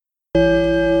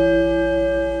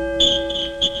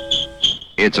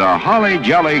It's a holly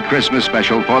jolly Christmas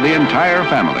special for the entire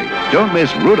family. Don't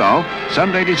miss Rudolph,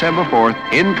 Sunday, December 4th,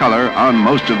 in color on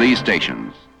most of these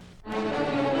stations.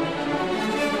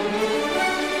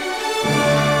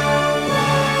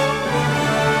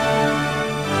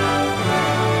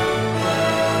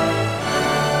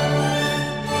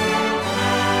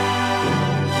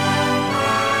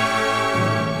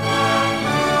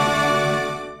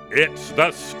 It's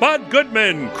the Spud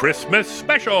Goodman Christmas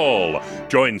Special.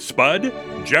 Join Spud,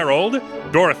 Gerald,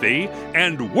 Dorothy,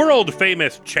 and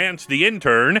world-famous Chance the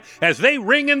Intern as they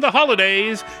ring in the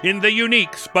holidays in the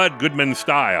unique Spud Goodman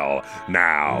style.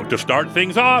 Now, to start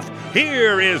things off,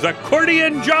 here is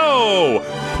Accordion Joe,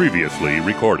 previously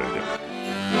recorded.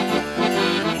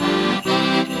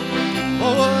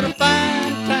 Oh, what a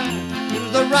fine time,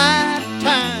 it's the right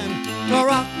time to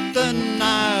rock the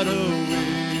night away.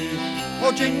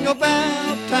 Oh, jingle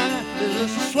bell time is a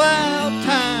swell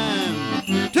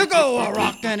time to go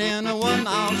a-rockin' in a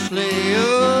one-mile sleigh.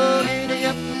 Oh, giddy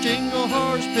up, jingle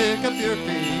horse, pick up your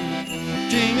feet,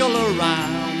 jingle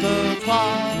around the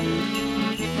clock,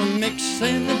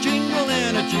 mixing the jingle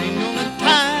in a jingling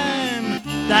time.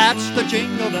 That's the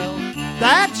jingle bell,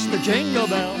 that's the jingle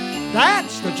bell,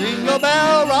 that's the jingle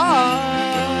bell rock.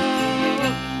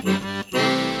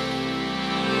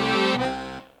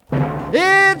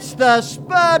 It's the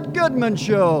Spud Goodman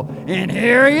Show, and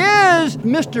here he is,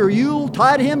 Mr.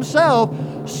 Yuletide himself,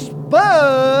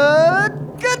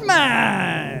 Spud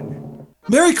Goodman!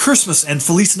 Merry Christmas and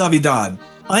Feliz Navidad.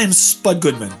 I am Spud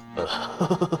Goodman.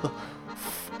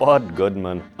 Spud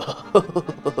Goodman.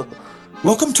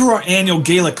 Welcome to our annual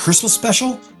Gala Christmas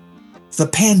special, the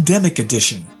Pandemic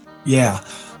Edition. Yeah,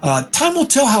 time will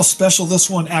tell how special this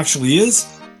one actually is.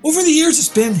 Over the years, it's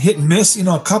been hit and miss. You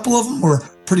know, a couple of them were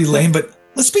pretty lame, but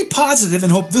let's be positive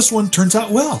and hope this one turns out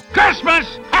well. Christmas!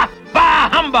 Ha! Bah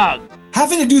humbug!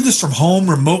 Having to do this from home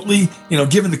remotely,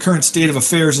 given the current state of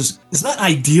affairs, is not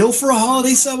ideal for a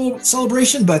holiday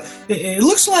celebration, but it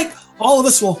looks like all of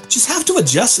us will just have to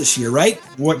adjust this year, right?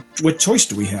 What choice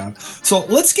do we have? So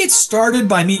let's get started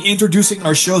by me introducing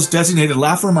our show's designated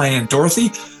laugher, my Aunt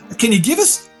Dorothy. Can you give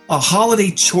us a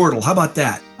holiday chortle? How about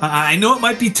that? I know it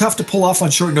might be tough to pull off on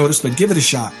short notice, but give it a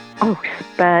shot. Oh,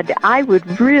 Spud, I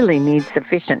would really need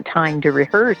sufficient time to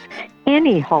rehearse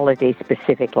any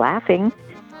holiday-specific laughing.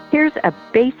 Here's a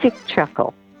basic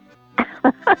chuckle.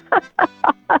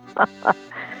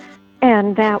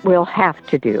 And that will have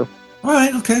to do. All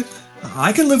right, okay.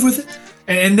 I can live with it.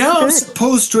 And now I'm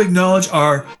supposed to acknowledge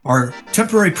our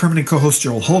temporary permanent co-host,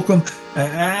 Gerald Holcomb.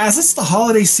 As it's the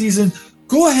holiday season,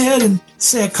 go ahead and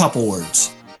say a couple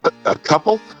words. A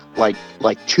couple? Like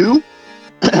two?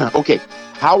 Okay,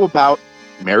 how about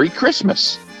Merry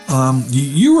Christmas?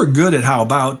 You were good at how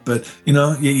about, but, you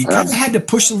kind of had to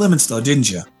push the limits, though,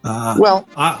 didn't you? Well,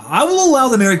 I will allow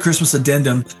the Merry Christmas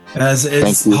addendum as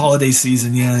it's the holiday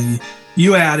season. Yeah,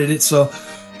 you added it, so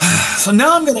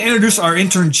now I'm going to introduce our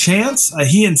intern, Chance.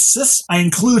 He insists I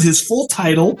include his full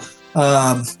title,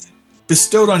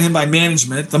 bestowed on him by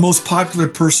management, the most popular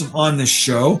person on this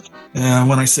show.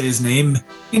 When I say his name,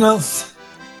 the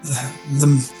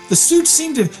suits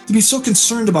seem to be so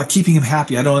concerned about keeping him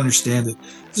happy. I don't understand it.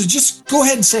 So just go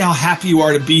ahead and say how happy you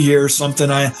are to be here or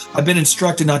something. I've been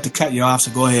instructed not to cut you off,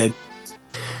 so go ahead.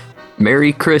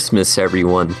 Merry Christmas,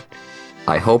 everyone.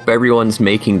 I hope everyone's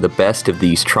making the best of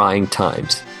these trying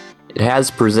times. It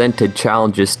has presented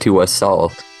challenges to us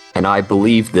all, and I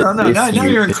believe that now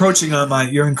you're encroaching on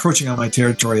my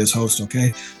territory as host,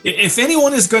 okay? If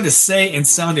anyone is going to say and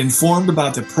sound informed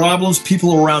about the problems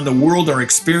people around the world are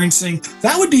experiencing,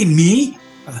 that would be me.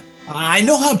 I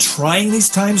know how trying these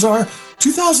times are.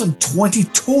 2020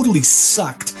 totally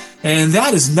sucked, and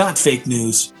that is not fake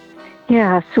news.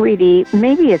 Yeah, sweetie,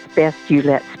 maybe it's best you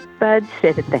let Spud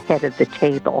sit at the head of the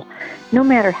table. No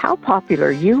matter how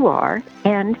popular you are,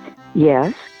 and,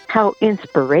 yes, how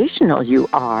inspirational you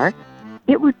are,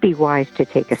 it would be wise to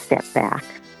take a step back.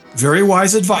 Very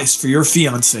wise advice for your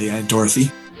fiancé, Aunt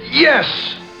Dorothy.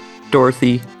 Yes!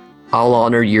 Dorothy, I'll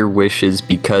honor your wishes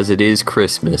because it is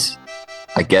Christmas.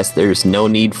 I guess there's no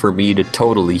need for me to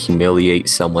totally humiliate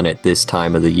someone at this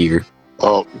time of the year.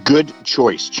 Oh, good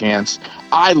choice, Chance.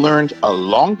 I learned a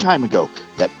long time ago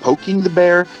that poking the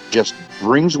bear just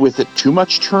brings with it too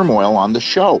much turmoil on the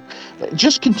show.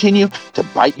 Just continue to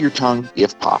bite your tongue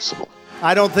if possible.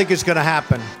 I don't think it's going to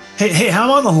happen. Hey,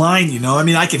 I'm on the line,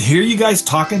 I can hear you guys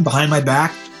talking behind my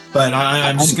back, but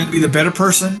I'm just going to be the better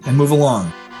person and move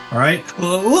along. All right?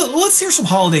 Well, let's hear some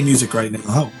holiday music right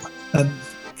now.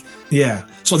 Yeah.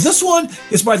 So this one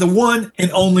is by the one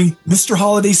and only Mr.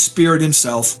 Holiday Spirit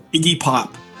himself, Iggy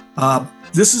Pop.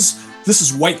 This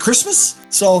is White Christmas,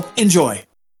 so enjoy.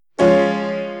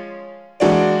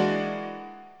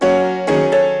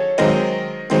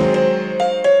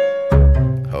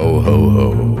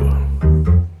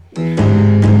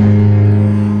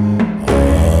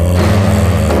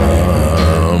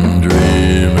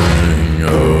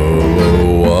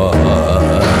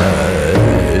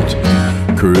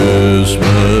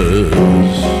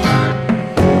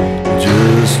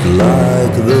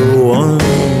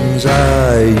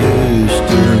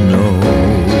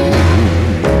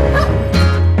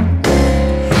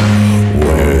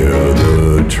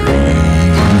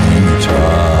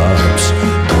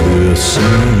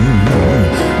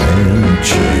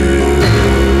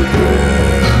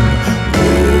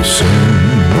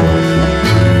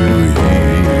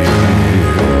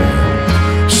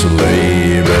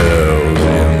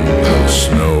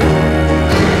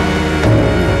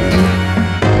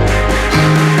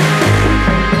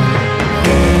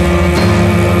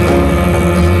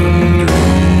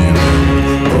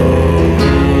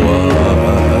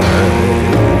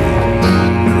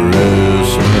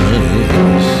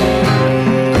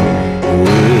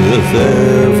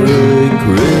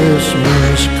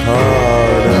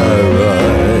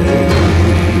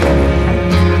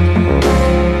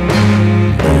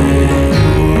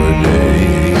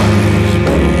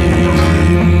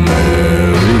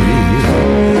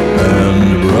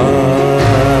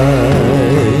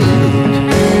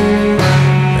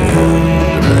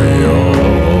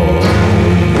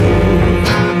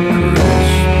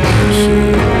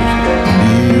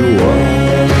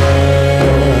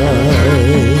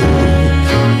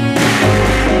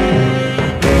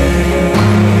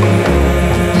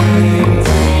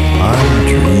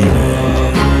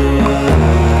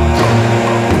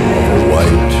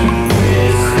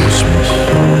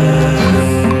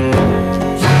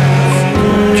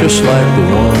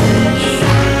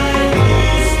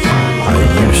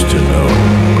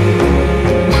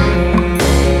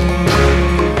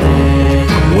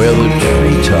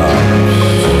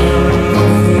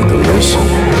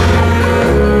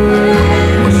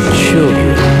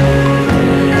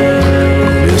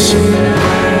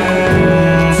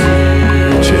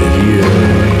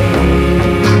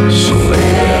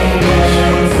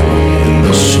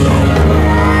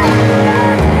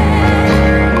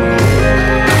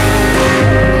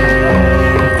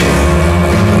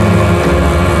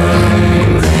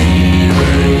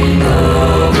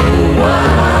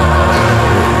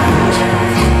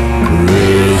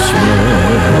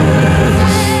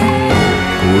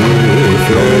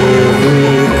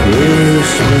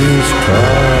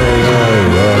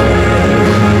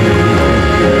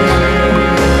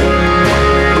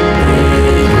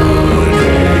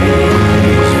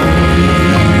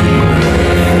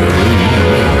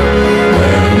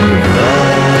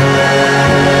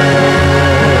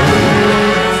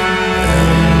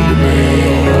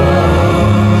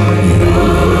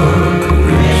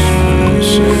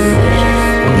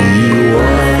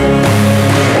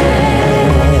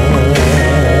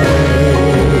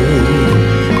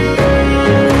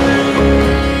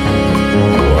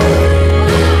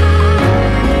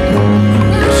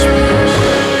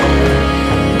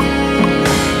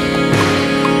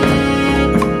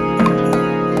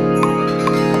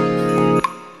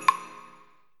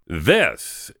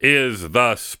 This is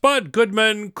the Spud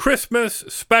Goodman Christmas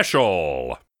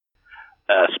Special.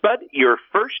 Spud, your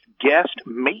first guest,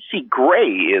 Macy Gray,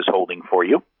 is holding for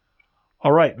you.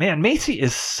 All right, man, Macy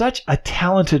is such a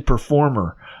talented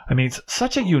performer. I mean, it's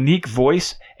such a unique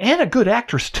voice and a good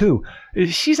actress, too.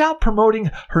 She's out promoting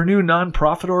her new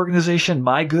nonprofit organization,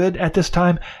 My Good, at this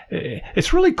time.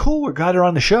 It's really cool we got her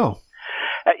on the show.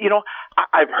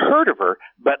 I've heard of her,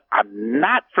 but I'm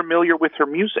not familiar with her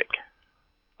music.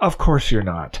 Of course you're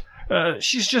not.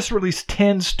 She's just released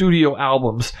 10 studio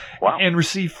albums and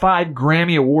received 5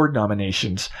 Grammy Award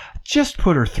nominations. Just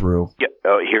put her through. Yeah,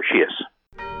 here she is.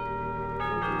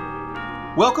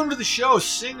 Welcome to the show,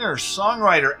 singer,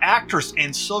 songwriter, actress,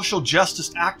 and social justice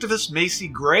activist Macy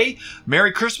Gray.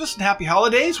 Merry Christmas and Happy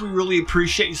Holidays. We really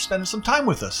appreciate you spending some time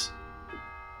with us.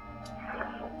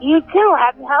 You too.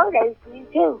 Happy holidays to you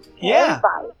too. Yeah.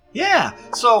 Everybody. Yeah.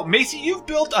 So, Macy, you've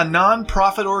built a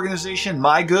non-profit organization,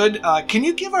 My Good. Can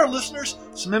you give our listeners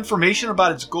some information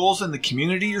about its goals and the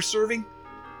community you're serving?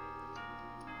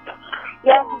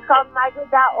 Yes, it's called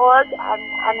mygood.org,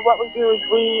 and what we do is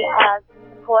we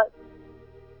support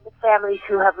the families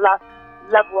who have lost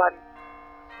loved ones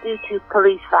due to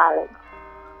police violence.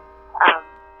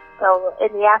 So,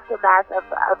 in the aftermath of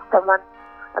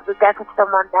the death of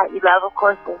someone that you love, of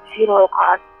course, the funeral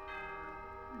costs,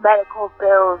 medical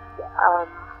bills.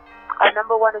 Our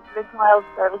number one is mental health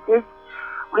services.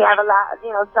 We have a lot of,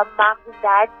 some moms and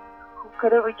dads who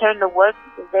couldn't return to work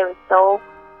because they were so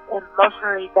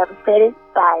emotionally devastated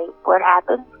by what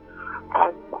happened.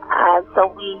 And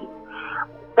so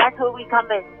that's where we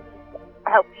come in,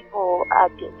 help people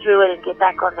get through it and get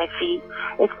back on their feet.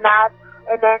 It's not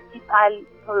an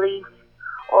anti-police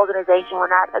organization. We're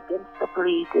not against the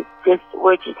police.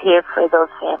 We're just here for those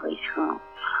families who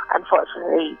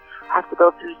unfortunately have to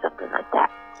go through something like that.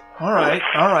 All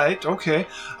right, okay.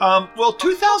 Well,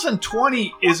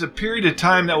 2020 is a period of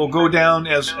time that will go down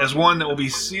as one that will be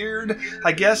seared,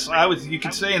 I guess. You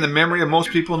could say, in the memory of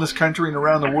most people in this country and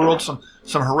around the world. Some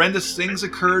horrendous things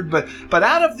occurred, but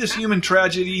out of this human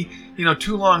tragedy,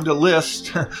 too long to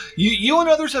list, you and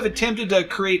others have attempted to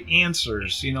create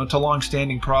answers, to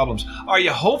long-standing problems. Are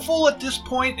you hopeful at this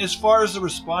point as far as the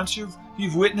response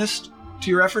you've witnessed to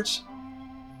your efforts?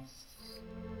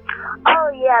 Oh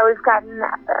yeah, we've gotten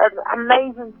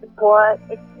amazing support.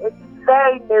 It's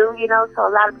very new, so a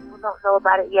lot of people don't know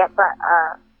about it yet. But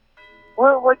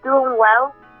we're doing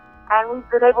well, and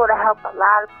we've been able to help a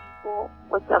lot of people,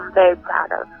 which I'm very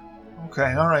proud of.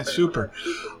 Okay, all right, super.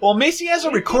 Well, Macy, as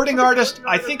a recording artist,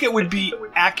 I think it would be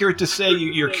accurate to say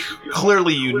you're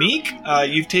clearly unique.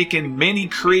 You've taken many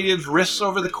creative risks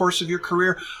over the course of your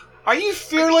career. Are you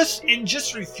fearless and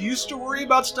just refuse to worry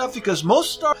about stuff? Because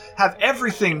most stars have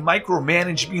everything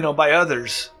micromanaged, by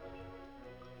others.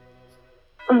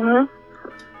 Mm-hmm.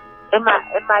 Am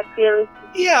I fearless?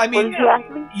 Yeah, I mean,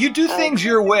 you do things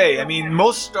your way. I mean,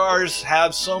 most stars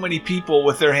have so many people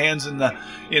with their hands in the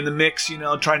mix,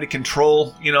 trying to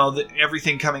control,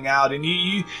 everything coming out. And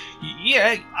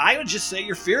yeah, I would just say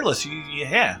you're fearless.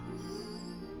 Yeah.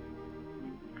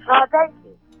 Oh, thank you.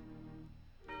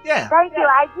 Yeah. Thank you.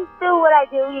 I just do what I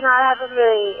do. I haven't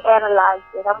really analyzed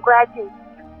it. I'm glad you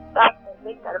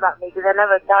think that about me because I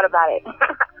never thought about it.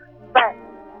 But,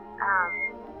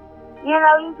 you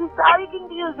just, all you can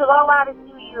do is go out and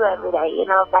do you every day.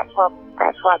 That's what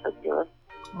I've been doing.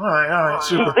 All right,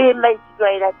 super. Just being Macy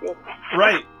Gray, that's it.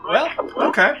 Right. Well,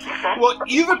 okay. Well,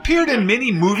 you've appeared in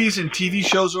many movies and TV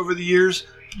shows over the years,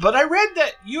 but I read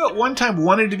that you at one time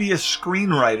wanted to be a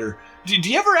screenwriter. Do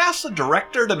you ever ask the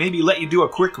director to maybe let you do a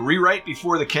quick rewrite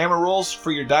before the camera rolls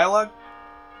for your dialogue?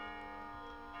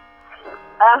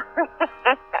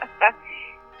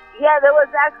 Yeah, there was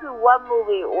actually one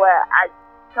movie where I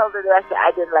told the director I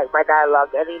didn't like my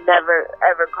dialogue, and he never,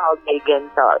 ever called me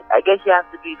again. So I guess you have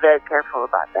to be very careful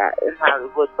about that in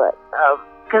Hollywood. But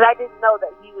because I didn't know that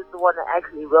he was the one that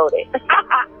actually wrote it.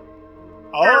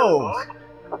 Oh.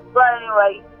 But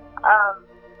anyway,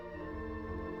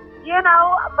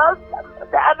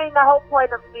 the whole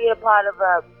point of being a part of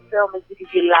a film is because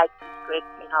you like the script,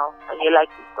 and you like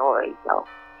the story. So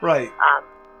right.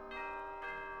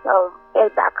 So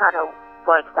that kind of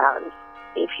works out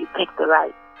if you pick the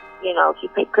right, if you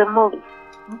pick good movies.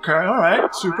 Okay, all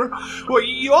right, super. Well,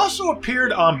 you also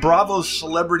appeared on Bravo's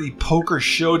Celebrity Poker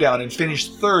Showdown and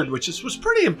finished third, which was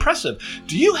pretty impressive.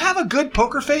 Do you have a good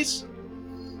poker face?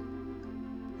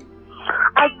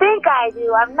 I think I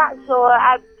do. I'm not sure.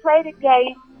 I played a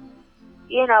game,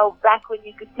 back when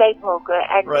you could play poker,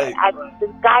 and right. The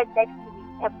guy next to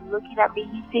me kept looking at me.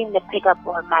 He seemed to pick up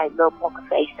on my little poker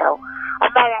face, so I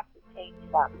might have to change it.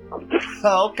 stuff.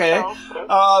 Okay.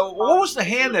 What was the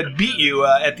hand that beat you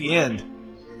at the end?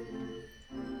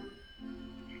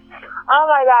 Oh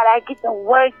my God, I get the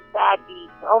worst bad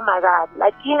beats. Oh my God.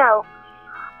 Like, I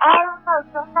don't know,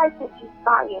 some nights it's just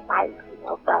not your night,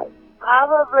 but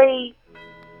probably,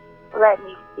 let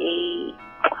me see.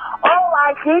 Oh,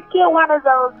 I did get one of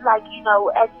those, like,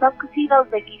 at some casinos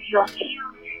they give you a huge,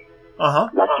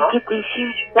 like you get these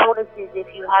huge bonuses if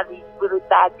you have these really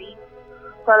bad beats.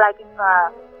 So like if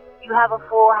you have a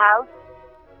full house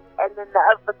and then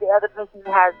the other person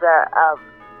has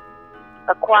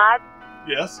a quad.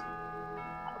 Yes.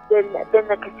 Then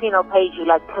the casino pays you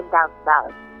like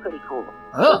 $10,000. Pretty cool.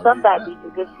 Oh. So some bad beats are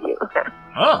good for you.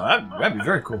 Oh, that'd be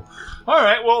very cool. All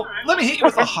right, well, let me hit you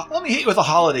with a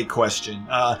holiday question.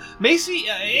 Macy,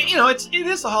 it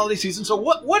is the holiday season, so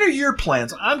what are your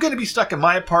plans? I'm going to be stuck in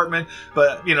my apartment,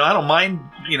 but I don't mind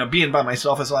being by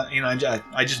myself. As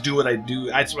I just do what I do.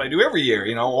 That's what I do every year.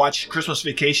 Watch Christmas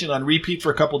Vacation on repeat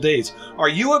for a couple days. Are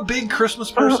you a big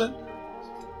Christmas person?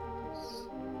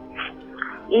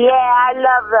 Yeah, I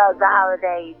love the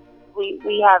holidays.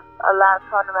 We have a lot of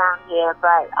fun around here,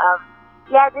 but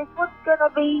this one's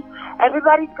gonna be.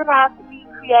 Everybody's gonna have to be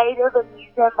creative and use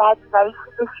their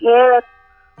imagination this year.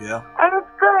 And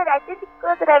it's good. I think it's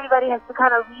good that everybody has to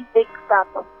kind of rethink stuff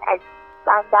and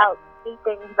find out new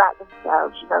things about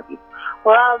themselves.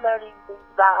 We're all learning things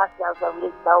about ourselves that we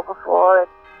didn't know before,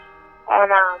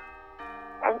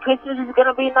 and Christmas is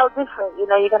gonna be no different.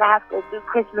 You're gonna have to do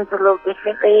Christmas a little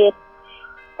differently.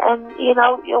 And,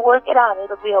 you'll work it out.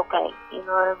 It'll be okay. You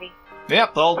know what I mean?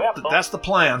 Yep, well, that's the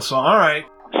plan, so all right.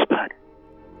 Spud.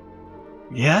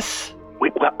 Yes?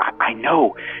 Well, I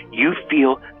know you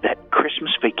feel that Christmas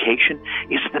Vacation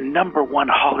is the #1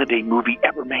 holiday movie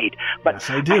ever made. But yes,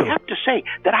 I do. I have to say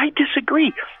that I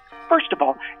disagree. First of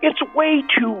all, it's way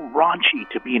too raunchy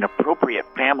to be an appropriate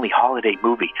family holiday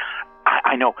movie.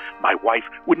 I know my wife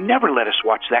would never let us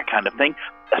watch that kind of thing,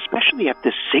 especially at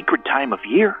this sacred time of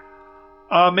year.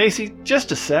 Macy,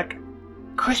 just a sec.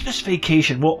 Christmas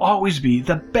Vacation will always be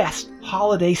the best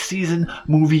holiday season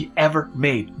movie ever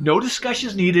made. No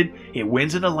discussions needed. It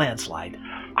wins in a landslide.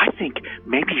 I think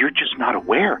maybe you're just not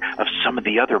aware of some of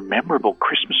the other memorable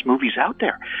Christmas movies out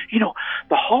there.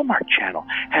 The Hallmark Channel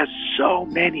has so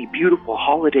many beautiful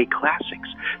holiday classics,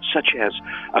 such as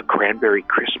A Cranberry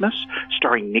Christmas,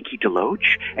 starring Nikki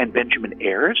DeLoach and Benjamin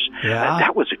Ayres. Yeah.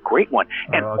 That was a great one.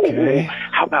 And okay.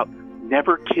 How about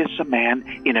Never Kiss a Man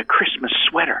in a Christmas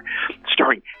Sweater,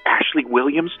 starring Ashley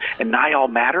Williams and Niall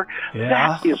Matter? Yeah.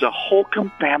 That is a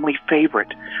Holcomb family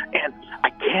favorite. And I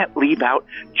can't leave out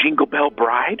Jingle Bell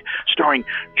Bride, starring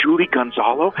Julie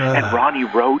Gonzalo and Ronnie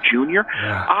Rowe Jr.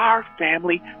 Yeah. Our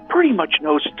family pretty much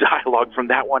knows the dialogue from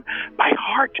that one by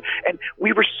heart, and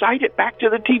we recite it back to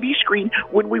the TV screen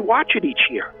when we watch it each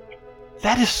year.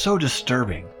 That is so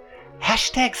disturbing.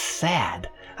 #sad.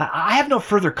 I have no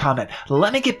further comment.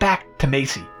 Let me get back to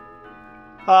Macy.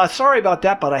 Sorry about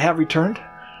that, but I have returned.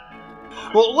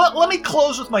 Well, let me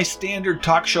close with my standard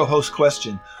talk show host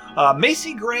question.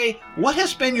 Macy Gray, what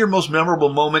has been your most memorable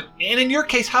moment? And in your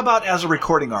case, how about as a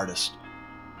recording artist?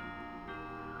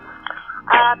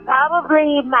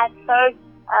 Probably my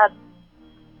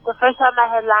the first time I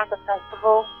headlined a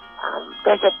festival.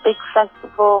 There's a big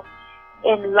festival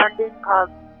in London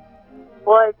called,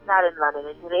 it's not in London,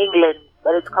 it's in England,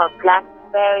 but it's called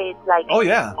Glastonbury. It's like, oh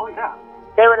yeah.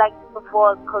 They were like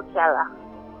before Coachella,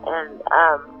 and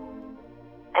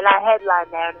I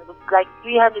headlined there, and it was like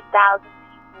 300,000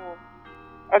 people,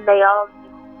 and they all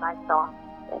knew my songs,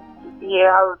 and you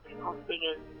hear all the people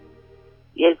singing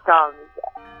your songs,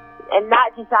 and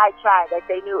not just I Tried, like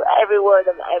they knew every word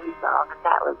of every song,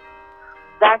 and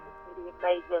that's a pretty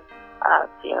amazing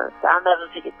feeling. So I'll never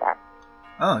forget that.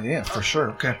 Oh, yeah, for sure.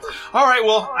 Okay. All right,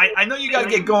 well, I know you got to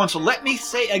get going, so let me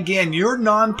say again, your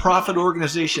nonprofit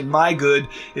organization, My Good,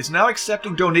 is now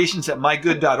accepting donations at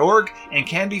mygood.org and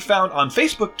can be found on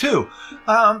Facebook, too.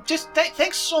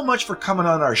 Thanks so much for coming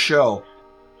on our show.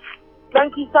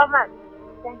 Thank you so much.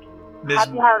 Thank you.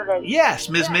 Happy holidays. Yes,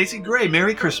 Ms. Macy Gray,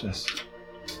 Merry Christmas.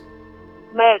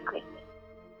 Merry Christmas.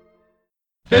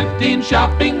 15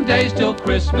 shopping days till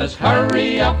Christmas.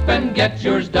 Hurry up and get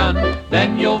yours done.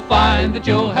 Then you'll find that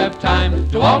you'll have time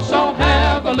to also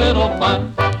have a little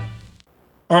fun.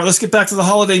 All right, let's get back to the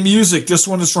holiday music. This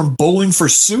one is from Bowling for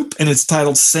Soup, and it's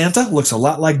titled Santa Looks a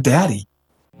Lot Like Daddy.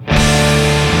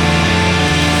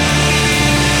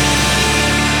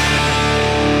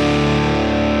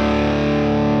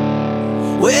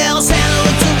 Well, Santa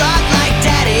looked a lot like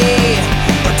Daddy,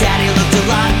 or Daddy looked a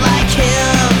lot like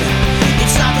him.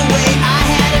 It's not the way I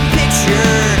had him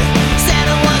pictured.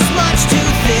 Santa was much too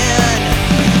thin.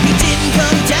 He didn't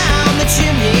come down the chimney.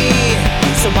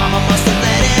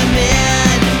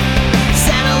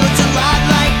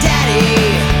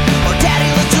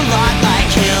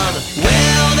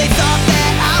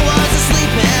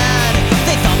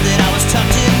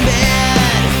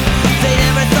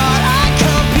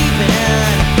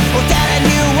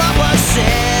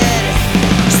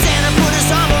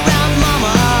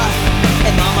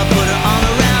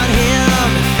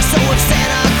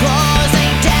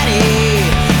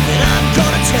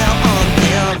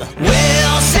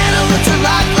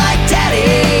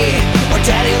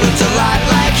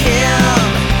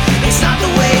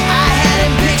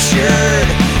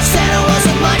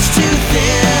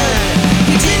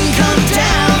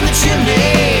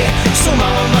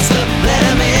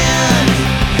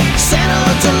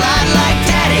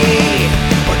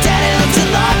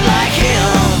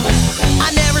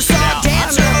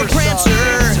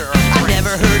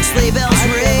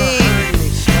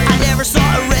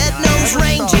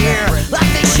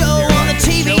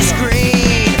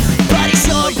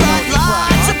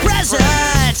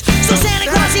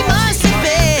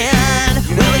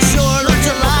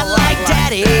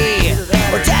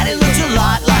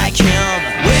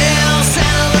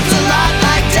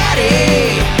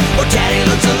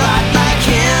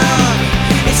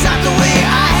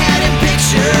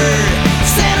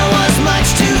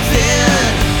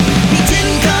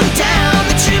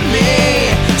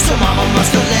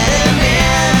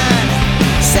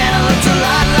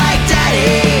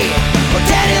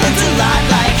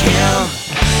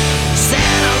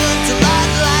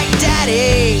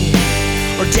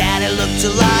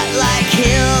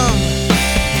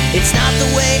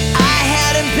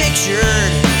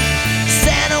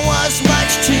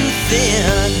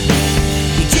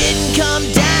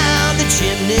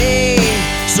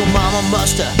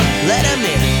 must have let him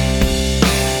in.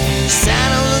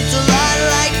 Santa looked a lot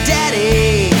like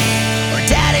Daddy, or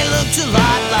Daddy looked a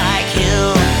lot like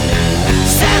him.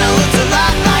 Santa looked a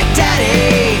lot like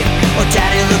Daddy, or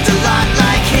Daddy looked a lot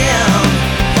like him.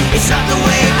 It's not the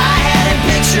way I had him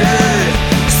pictured.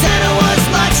 Santa was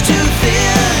much too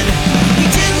thin. He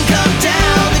didn't come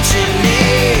down the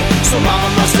chimney, so Mama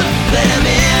must have let him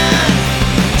in.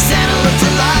 Santa looked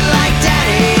a lot like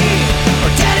Daddy, or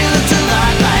Daddy looked a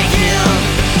lot like him.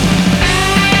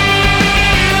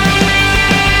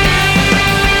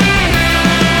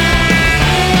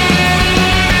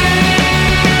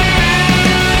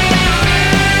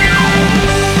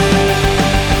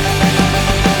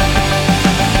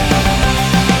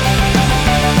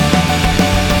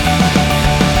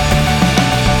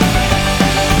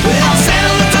 Well,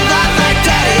 Santa looked a lot like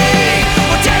Daddy,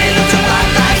 or Daddy looked a lot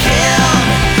like him.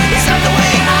 It's not the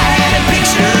way I had him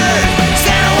pictured.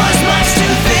 Santa was much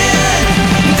too thin.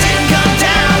 He didn't come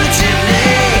down the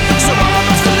chimney, so Mama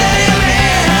must have let him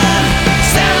in.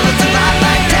 Santa looked a lot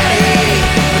like Daddy,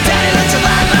 or Daddy looked a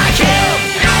lot like him.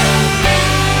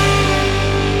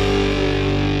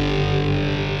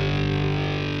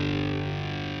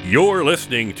 You're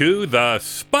listening to the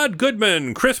Spud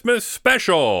Goodman Christmas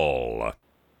Special.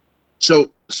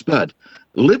 So, Spud,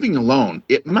 living alone,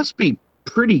 it must be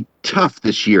pretty tough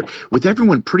this year with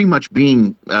everyone pretty much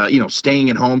being, staying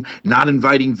at home, not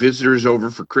inviting visitors over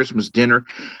for Christmas dinner.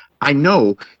 I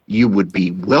know you would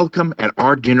be welcome at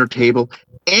our dinner table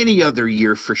any other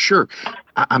year for sure.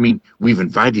 I mean, we've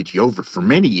invited you over for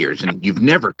many years and you've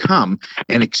never come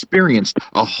and experienced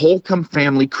a wholesome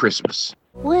family Christmas.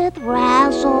 With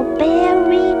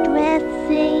razzleberry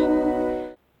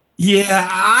dressing. Yeah,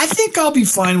 I think I'll be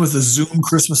fine with a Zoom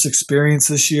Christmas experience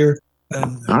this year. All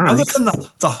right. Other than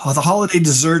the holiday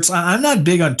desserts, I'm not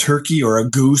big on turkey or a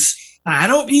goose. I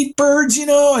don't eat birds,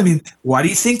 I mean, why do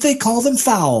you think they call them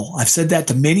fowl? I've said that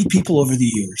to many people over the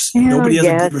years. Nobody has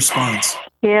a good response.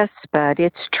 Yes, Spud,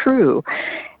 it's true.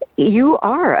 You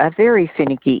are a very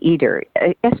finicky eater,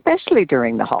 especially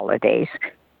during the holidays.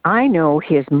 I know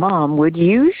his mom would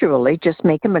usually just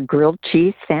make him a grilled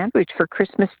cheese sandwich for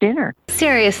Christmas dinner.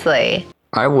 Seriously.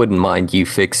 I wouldn't mind you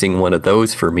fixing one of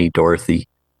those for me, Dorothy.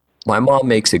 My mom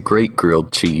makes a great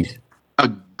grilled cheese. A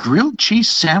grilled cheese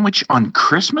sandwich on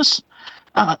Christmas?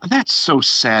 That's so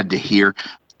sad to hear.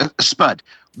 Spud,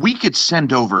 we could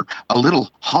send over a little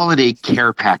holiday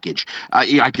care package.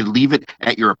 I could leave it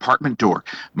at your apartment door.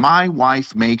 My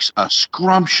wife makes a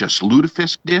scrumptious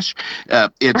lutefisk dish.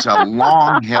 It's a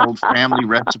long-held family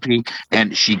recipe,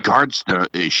 and she guards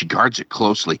it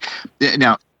closely.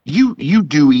 Now, you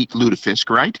do eat lutefisk,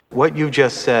 right? What you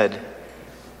just said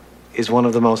is one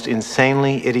of the most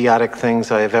insanely idiotic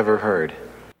things I have ever heard.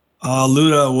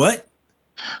 Luda what?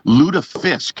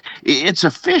 Lutefisk. It's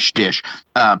a fish dish,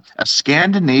 a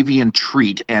Scandinavian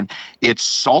treat, and it's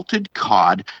salted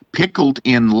cod pickled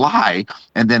in lye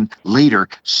and then later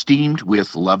steamed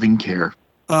with loving care.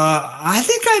 I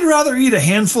think I'd rather eat a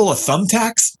handful of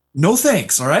thumbtacks. No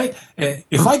thanks, all right?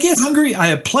 If I get hungry, I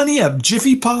have plenty of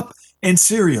Jiffy Pop and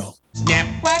cereal. Snap,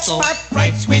 crackle,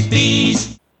 right with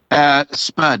these.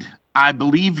 Spud, I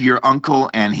believe your uncle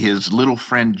and his little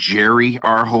friend Jerry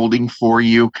are holding for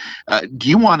you. Do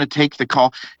you want to take the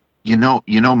call? You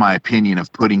know my opinion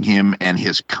of putting him and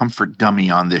his comfort dummy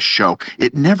on this show.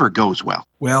 It never goes well.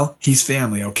 Well, he's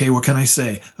family, okay? What can I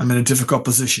say? I'm in a difficult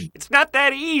position. It's not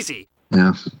that easy.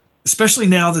 Yeah. Especially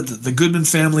now that the Goodman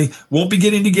family won't be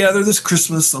getting together this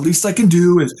Christmas. The least I can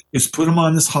do is put him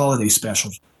on this holiday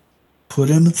special. Put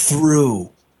him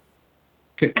through.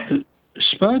 Okay.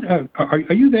 Spud,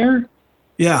 are you there?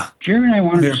 Yeah. Jerry and I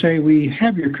wanted to say we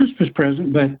have your Christmas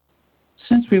present, but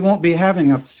since we won't be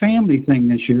having a family thing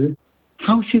this year,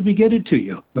 how should we get it to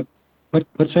you?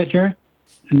 What's that, Jerry?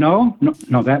 No,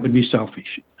 that would be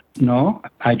selfish. No,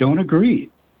 I don't agree.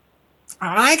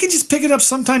 I can just pick it up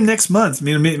sometime next month. I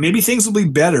mean, maybe things will be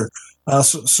better,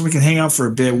 so we can hang out for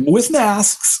a bit with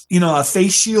masks, a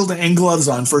face shield and gloves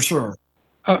on for sure.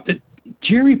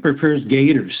 Jerry prefers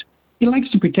gators. He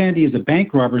likes to pretend he is a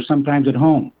bank robber sometimes at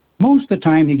home. Most of the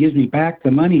time, he gives me back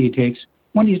the money he takes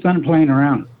when he's done playing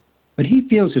around. But he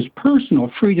feels his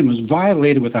personal freedom is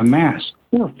violated with a mask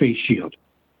or a face shield.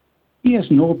 He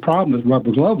has no problem with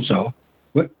rubber gloves, though.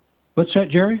 What's that,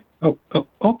 Jerry? Oh,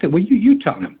 okay. Well, you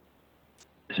tell him.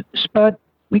 Spud,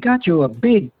 we got you a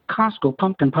big Costco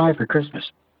pumpkin pie for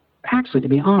Christmas. Actually, to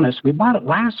be honest, we bought it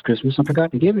last Christmas and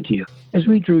forgot to give it to you, as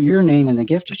we drew your name in the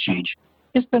gift exchange.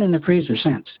 It's been in the freezer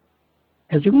since.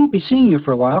 As we won't be seeing you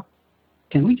for a while,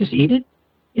 can we just eat it?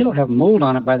 It'll have mold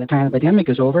on it by the time the pandemic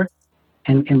is over,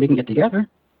 and we can get together.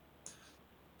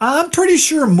 I'm pretty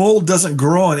sure mold doesn't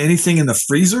grow on anything in the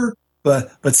freezer, but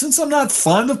since I'm not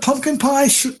fond of pumpkin pie,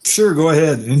 sure, go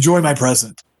ahead. Enjoy my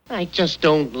present. I just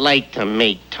don't like to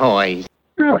make toys.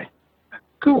 Really?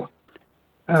 Cool.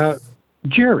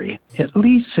 Jerry, at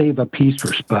least save a piece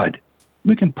for Spud.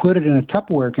 We can put it in a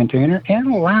Tupperware container and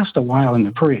it'll last a while in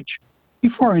the fridge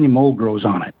before any mold grows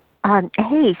on it.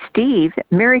 Hey, Steve,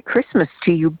 Merry Christmas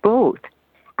to you both.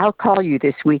 I'll call you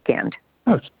this weekend.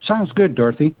 Oh, sounds good,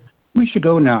 Dorothy. We should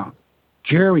go now.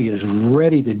 Jerry is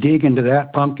ready to dig into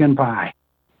that pumpkin pie.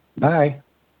 Bye.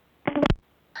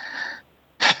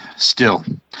 Still,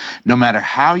 no matter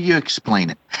how you explain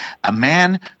it, a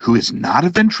man who is not a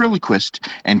ventriloquist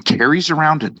and carries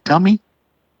around a dummy,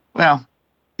 well,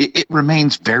 it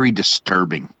remains very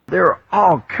disturbing. There are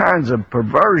all kinds of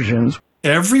perversions.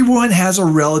 Everyone has a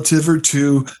relative or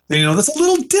two, that's a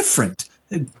little different.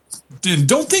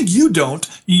 Don't think you don't.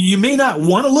 You may not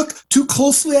want to look too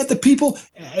closely at the people,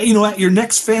 at your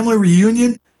next family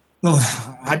reunion. Well,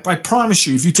 I promise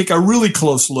you, if you take a really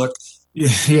close look,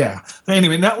 yeah.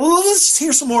 Anyway, now let's just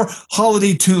hear some more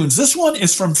holiday tunes. This one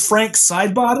is from Frank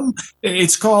Sidebottom.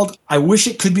 It's called I Wish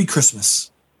It Could Be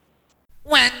Christmas.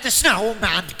 When the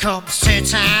snowman comes to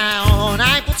town,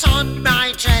 I put on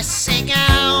my dressing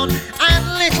gown,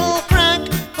 and little Frank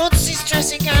puts his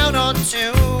dressing gown on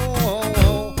too.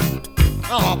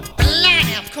 Oh,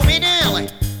 blimey, I've come in early.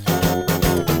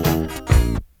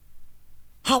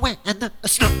 Oh, when the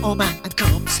snowman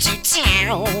comes to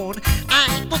town,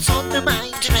 I put on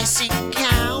my dressing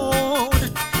gown,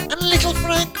 and little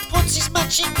Frank puts his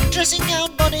matching dressing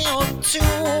gown body on too.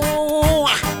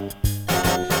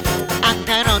 And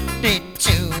I run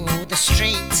into the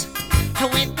street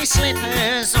with my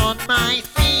slippers on my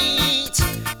feet,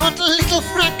 but little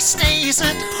Frank stays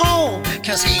at home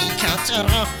 'cause he can't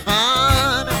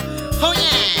run. Oh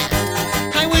yeah,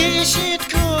 I wish it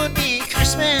could be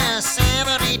Christmas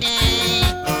every day,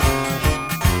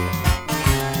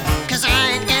 'cause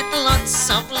I'd get lots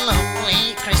of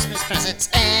lovely Christmas presents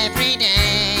every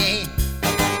day.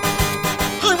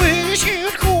 I wish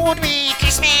it could be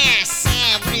Christmas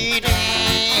every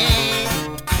day,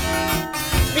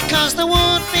 because there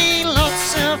would be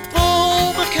lots of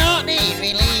Paul McCartney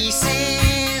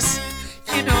releases.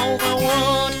 You know there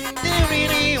would, there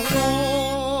really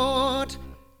would.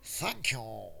 Thank you.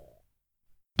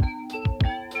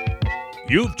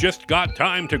 You've just got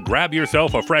time to grab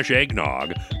yourself a fresh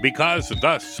eggnog, because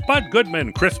the Spud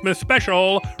Goodman Christmas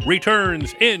Special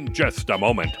returns in just a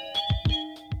moment.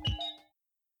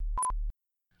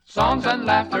 Songs and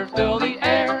laughter fill the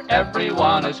air.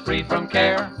 Everyone is free from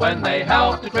care when they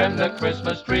help to trim the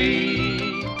Christmas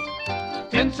tree.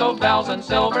 Tinsel bells and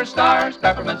silver stars,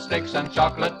 peppermint sticks and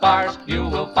chocolate bars, you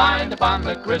will find upon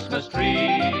the Christmas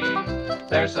tree.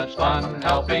 There's such fun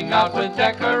helping out with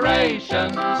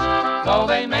decorations, though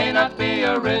they may not be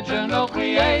original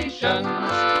creations.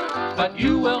 But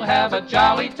you will have a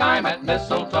jolly time at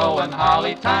mistletoe and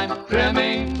holly time,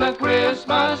 trimming the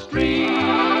Christmas tree.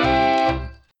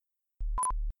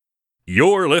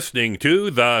 You're listening to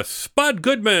the Spud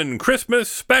Goodman Christmas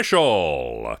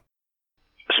Special.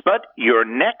 Spud, your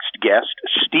next guest,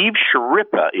 Steve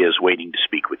Sharippa, is waiting to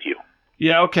speak with you.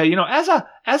 Yeah, okay.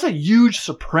 As a huge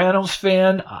Sopranos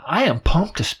fan, I am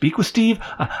pumped to speak with Steve.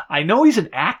 I know he's an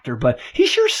actor, but he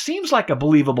sure seems like a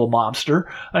believable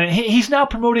mobster. He's now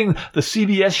promoting the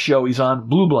CBS show he's on,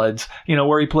 Blue Bloods,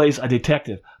 where he plays a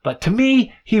detective. But to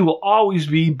me, he will always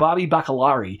be Bobby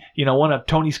Bacalari, one of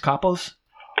Tony's capos.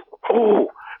 Oh,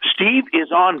 Steve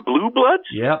is on Blue Bloods?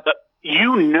 Yep.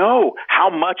 You know how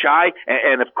much I,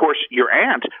 and of course your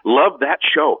aunt, love that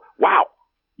show. Wow.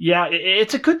 Yeah,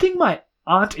 it's a good thing my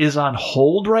aunt is on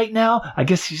hold right now. I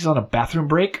guess she's on a bathroom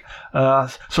break.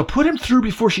 So put him through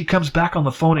before she comes back on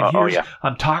the phone and hears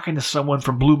I'm talking to someone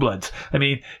from Blue Bloods. I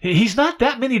mean, he's not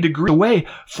that many degrees away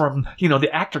from, the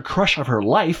actor crush of her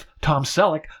life, Tom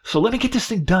Selleck. So let me get this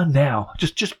thing done now.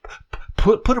 Just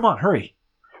put him on. Hurry.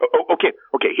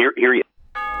 Okay, here he is.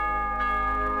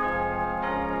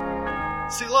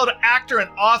 Say hello to actor and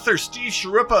author Steve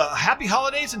Sharippa. Happy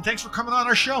holidays and thanks for coming on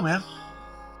our show, man.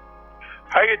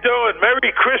 How you doing?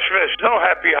 Merry Christmas. No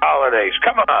happy holidays.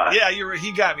 Come on. Yeah,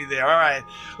 he got me there. All right.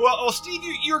 Well, Steve,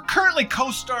 you're currently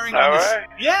co-starring on All this. right.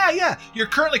 Yeah. You're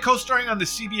currently co-starring on the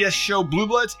CBS show Blue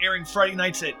Bloods, airing Friday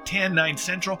nights at 10, 9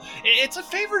 Central. It's a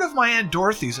favorite of my Aunt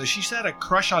Dorothy's. She's had a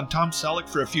crush on Tom Selleck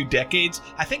for a few decades.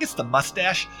 I think it's the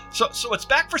mustache. So it's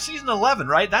back for season 11,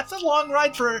 right? That's a long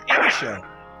ride for any show.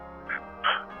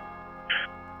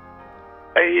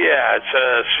 Yeah,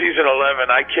 it's season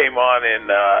 11. I came on in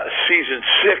season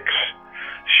 6.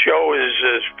 Show is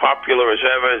as popular as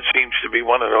ever. It seems to be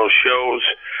one of those shows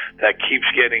that keeps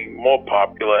getting more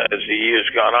popular as the years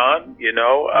gone on.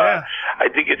 I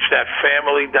think it's that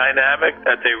family dynamic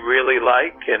that they really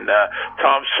like. And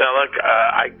Tom Selleck,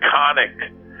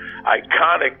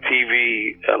 iconic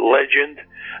TV legend,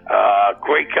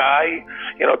 great guy.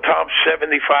 Tom's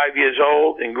 75 years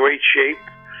old, in great shape,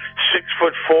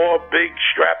 6'4", big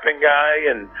strapping guy,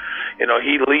 and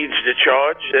he leads the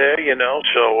charge there.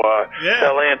 So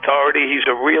tell Authority he's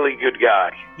a really good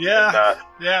guy.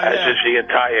 As is the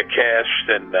entire cast,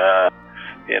 and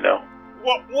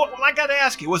Well, I got to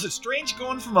ask you, was it strange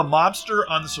going from a mobster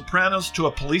on The Sopranos to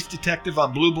a police detective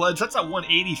on Blue Bloods? That's a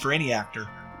 180 for any actor.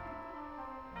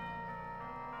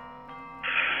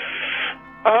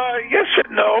 Yes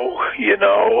and no.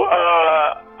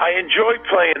 I enjoy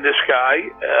playing this guy.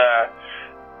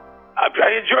 I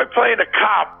enjoy playing a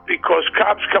cop because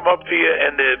cops come up to you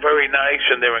and they're very nice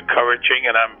and they're encouraging,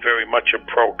 and I'm very much a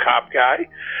pro-cop guy,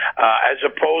 as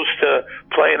opposed to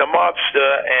playing a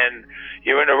mobster and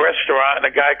you're in a restaurant and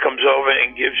a guy comes over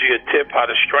and gives you a tip how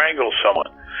to strangle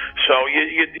someone. So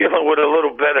you're dealing with a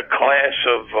little better class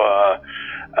of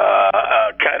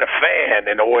kind of fan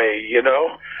in a way,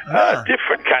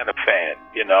 different kind of fan,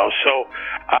 So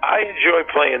I enjoy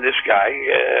playing this guy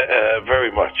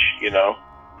very much,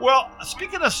 Well,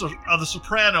 speaking of The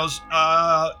Sopranos,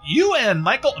 you and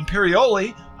Michael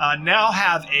Imperioli now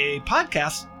have a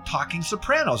podcast talking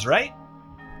Sopranos, right?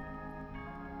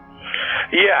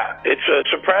 Yeah, it's a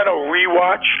Soprano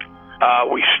rewatch.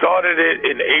 We started it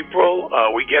in April.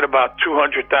 We get about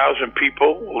 200,000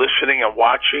 people listening and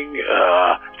watching.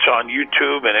 It's on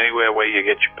YouTube and anywhere where you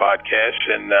get your podcasts.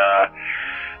 And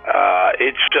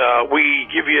we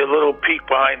give you a little peek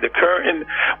behind the curtain.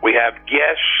 We have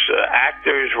guests,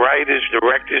 actors, writers,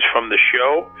 directors from the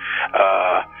show.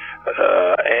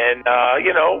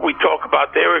 We talk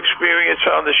about their experience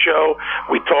on the show.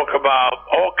 We talk about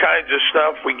all kinds of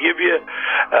stuff. We give you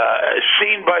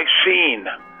scene by scene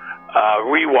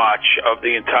rewatch of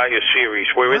the entire series.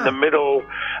 We're in the middle.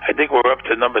 I think we're up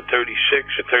to number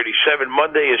 36 or 37.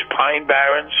 Monday is Pine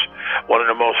Barrens, one of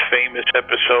the most famous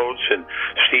episodes, and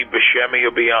Steve Buscemi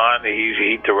will be on.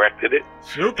 He directed it.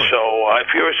 Super. So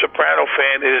if you're a Soprano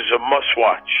fan, it is a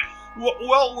must-watch.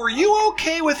 Well, were you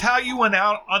okay with how you went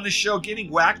out on the show getting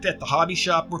whacked at the hobby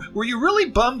shop? Were you really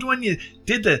bummed when you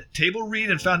did the table read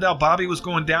and found out Bobby was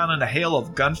going down in a hail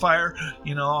of gunfire,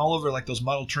 all over like those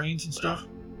model trains and stuff?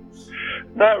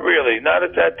 Not really. Not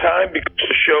at that time, because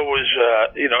the show was,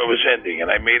 it was ending, and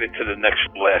I made it to the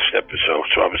last episode,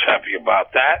 so I was happy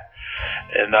about that.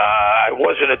 And I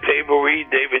wasn't a table read.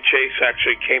 David Chase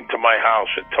actually came to my house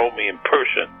and told me in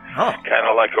person, kind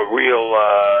of like a real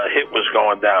hit was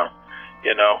going down.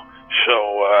 So,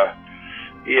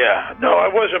 no,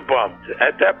 I wasn't bummed.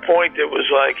 At that point, it was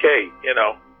like, hey,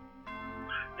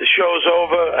 the show's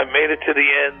over. I made it to the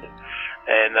end.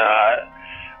 And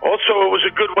also, it was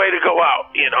a good way to go out,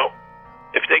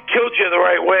 If they killed you the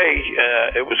right way,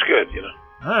 it was good,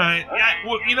 All right. Yeah,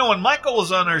 well, when Michael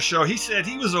was on our show, he said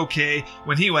he was okay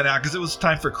when he went out because it was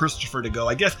time for Christopher to go.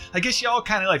 I guess y'all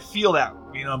kind of like feel that,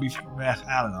 before, I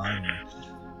don't know.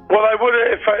 Well, I would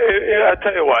have, I'll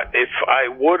tell you what, if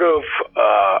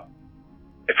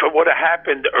it would have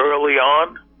happened early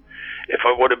on, if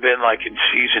I would have been like in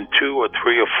season 2 or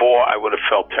 3 or 4, I would have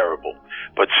felt terrible.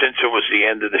 But since it was the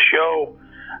end of the show,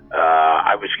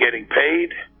 I was getting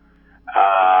paid.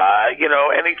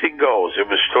 Anything goes. It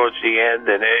was towards the end,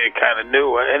 and it kind of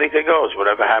knew anything goes.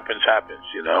 Whatever happens, happens.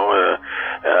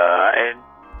 And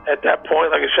at that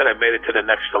point, like I said, I made it to the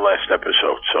next to last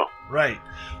episode. So right.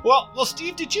 Well,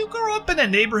 Steve, did you grow up in a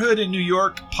neighborhood in New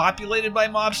York populated by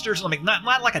mobsters? Like not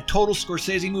like a total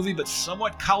Scorsese movie, but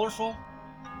somewhat colorful.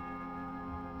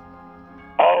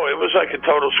 Oh, it was like a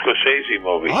total Scorsese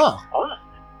movie. Oh.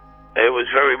 It was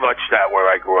very much that where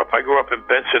I grew up. I grew up in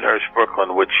Bensonhurst,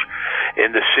 Brooklyn, which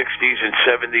in the 60s and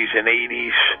 70s and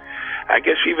 80s, I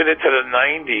guess even into the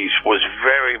 90s, was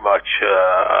very much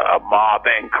a mob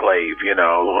enclave, and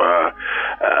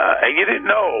you didn't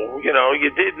know, you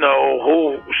did know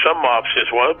who some mobsters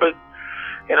were, but,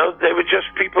 they were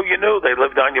just people you knew. They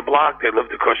lived on your block. They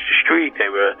lived across the street. They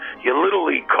were your Little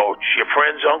League coach, your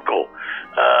friend's uncle.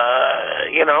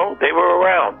 They were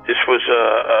around. This was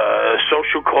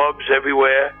social clubs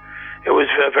everywhere. It was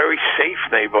a very safe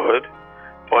neighborhood.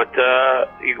 But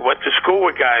you went to school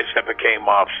with guys that became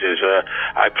mobsters.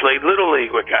 I played Little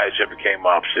League with guys that became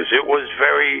mobsters. It was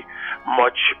very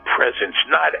much presence.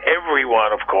 Not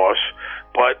everyone, of course,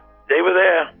 but they were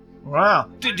there. Wow.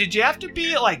 Did you have to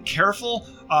be careful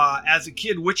as a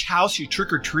kid which house you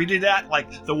trick-or-treated at?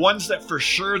 Like the ones that for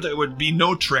sure there would be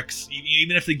no tricks,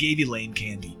 even if they gave you lane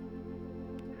candy?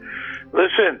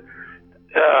 Listen,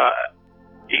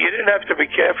 You didn't have to be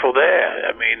careful there.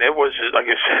 I mean, it was, like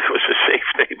I said, it was a safe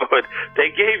neighborhood. They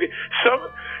gave you some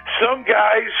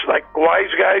guys, like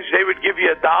wise guys, they would give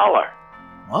you $1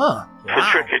 Wow. for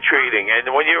trick-or-treating.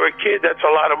 And when you were a kid, that's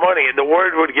a lot of money. And the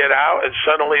word would get out, and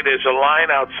suddenly there's a line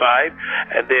outside,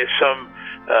 and there's some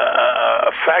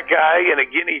a fat guy in a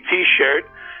Guinea T-shirt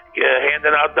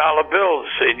handing out dollar bills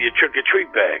in your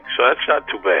trick-or-treat bag. So that's not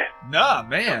too bad. No,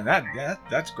 man,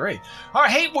 that's great. All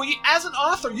right, hey, well, as an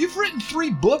author, you've written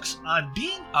 3 books on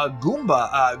being a Goomba.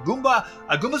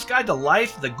 A Goomba's Guide to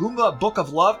Life, the Goomba Book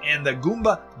of Love, and the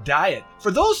Goomba Diet.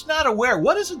 For those not aware,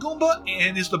 what is a Goomba,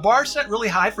 and is the bar set really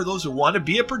high for those who want to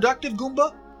be a productive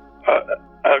Goomba?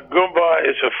 A Goomba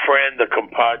is a friend, a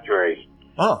compadre.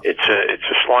 Oh. It's a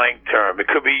slang term. It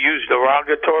could be used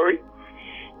derogatory,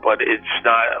 but it's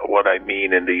not what I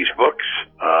mean in these books.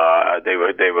 They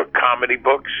were comedy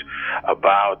books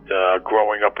about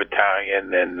growing up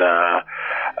Italian, and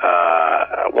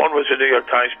one was a New York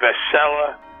Times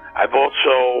bestseller. I've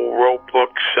also wrote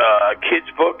books, kids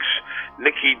books,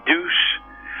 Nicky Deuce.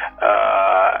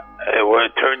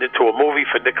 It turned into a movie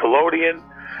for Nickelodeon.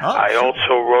 I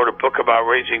also wrote a book about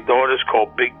raising daughters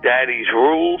called Big Daddy's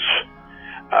Rules.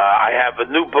 I have a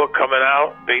new book coming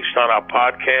out based on our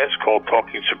podcast called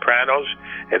Talking Sopranos.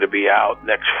 It'll be out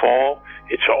next fall.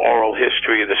 It's an oral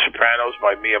history of The Sopranos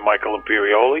by me and Michael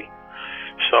Imperioli.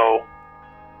 So,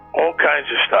 all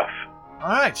kinds of stuff. All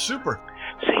right, super.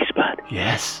 Say, Spud.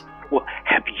 Yes? Well,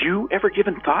 have you ever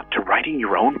given thought to writing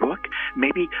your own book?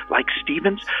 Maybe like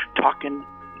Stevens, Talking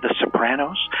The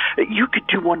Sopranos? You could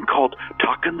do one called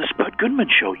Talking the Spud Goodman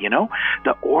Show, you know?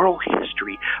 The oral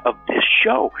history of this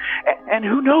show. And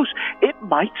who knows, it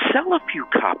might sell a few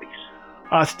copies.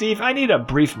 Steve, I need a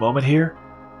brief moment here.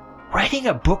 Writing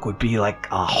a book would be like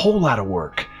a whole lot of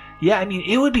work. Yeah, I mean,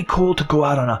 it would be cool to go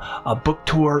out on a book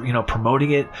tour, you know,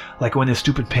 promoting it, like when this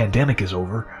stupid pandemic is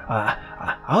over. I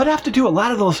would have to do a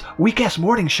lot of those weak-ass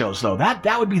morning shows, though.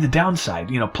 That would be the downside,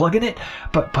 you know, plugging it.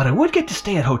 But I would get to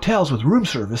stay at hotels with room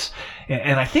service,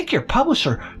 and I think your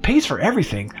publisher pays for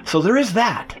everything, so there is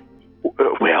that.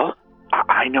 Well,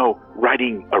 I know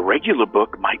writing a regular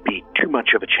book might be too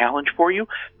much of a challenge for you,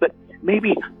 but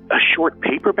maybe a short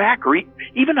paperback or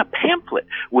even a pamphlet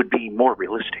would be more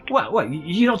realistic. What?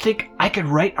 You don't think I could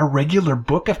write a regular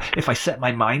book if I set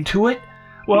my mind to it?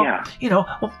 Well, yeah. You know,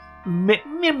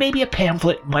 maybe a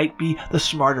pamphlet might be the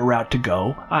smarter route to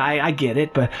go. I get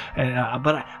it, but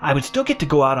I would still get to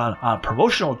go out on a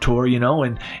promotional tour, you know,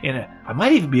 and I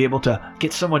might even be able to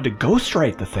get someone to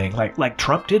ghostwrite the thing, like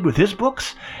Trump did with his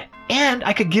books, and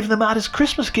I could give them out as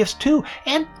Christmas gifts too,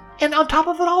 and on top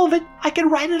of all of it, I can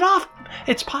write it off.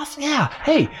 It's possible. Yeah.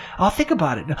 Hey, I'll think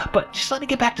about it. But just let me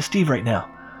get back to Steve right now.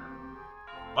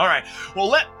 All right. Well,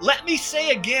 let me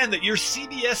say again that your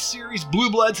CBS series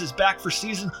Blue Bloods is back for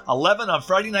season 11 on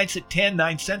Friday nights at 10,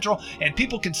 9 Central, and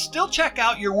people can still check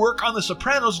out your work on The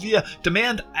Sopranos via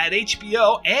demand at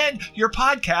HBO and your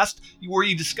podcast where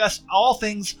you discuss all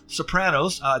things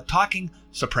Sopranos, Talking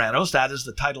Sopranos, that is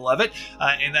the title of it,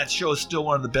 and that show is still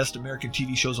one of the best American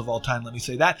TV shows of all time, let me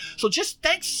say that. So just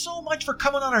thanks so much for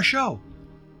coming on our show.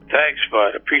 Thanks,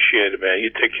 bud. Appreciate it, man. You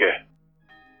take care.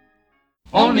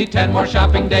 Only 10 more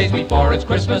shopping days before it's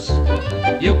Christmas.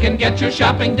 You can get your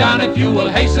shopping done if you will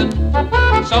hasten.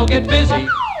 So get busy.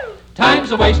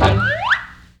 Time's a-wasting.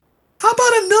 How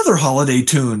about another holiday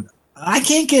tune? I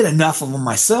can't get enough of them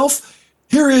myself.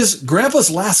 Here is Grandpa's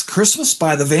Last Christmas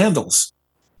by the Vandals.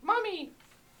 Mommy!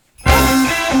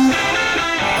 Mom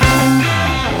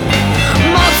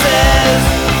says,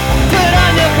 put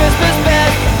on your Christmas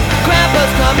best.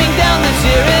 Grandpa's coming down this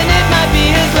year and it might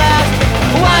be his last.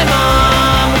 Why,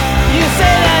 Mom? You say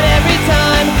that every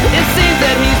time. It seems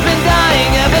that he's been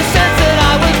dying ever since that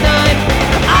I was 9.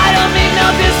 I don't mean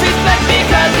no disrespect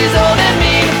because he's old and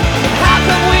mean. How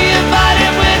come we invite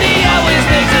him when he always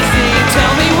makes a scene?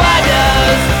 Tell me, why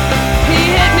does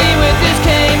he hit me with his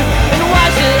cane? And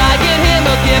why should I get him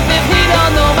a gift if he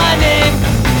don't know my name?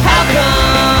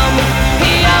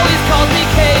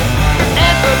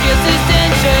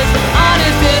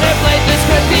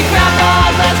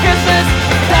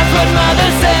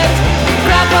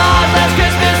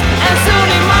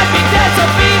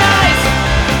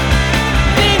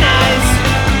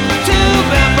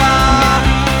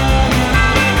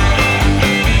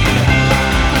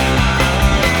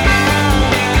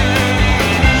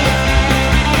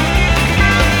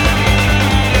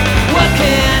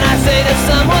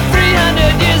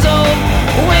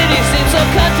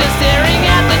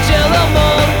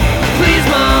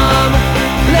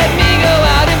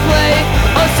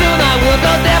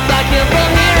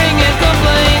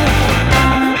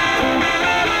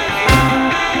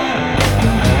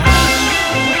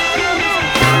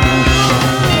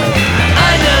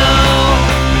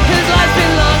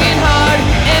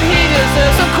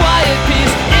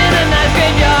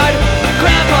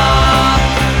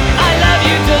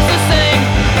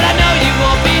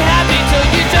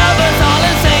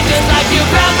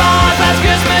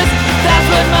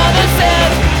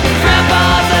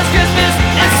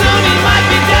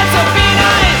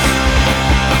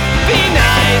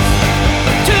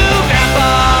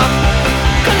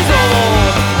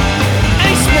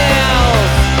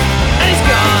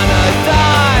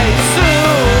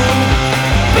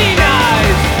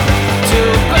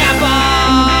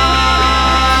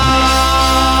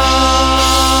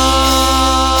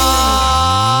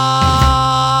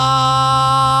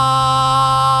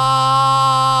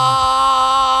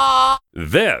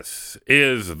 This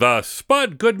is the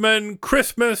Spud Goodman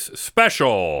Christmas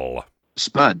Special.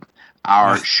 Spud,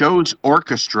 our show's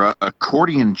orchestra,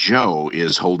 Accordion Joe,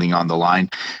 is holding on the line.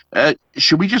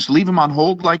 Should we just leave him on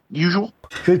hold like usual?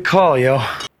 Good call, yo.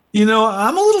 You know,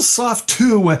 I'm a little soft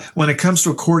too when it comes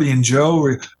to Accordion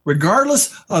Joe.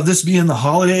 Regardless of this being the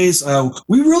holidays,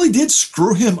 we really did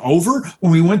screw him over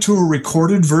when we went to a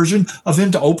recorded version of him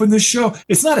to open this show.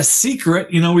 It's not a secret.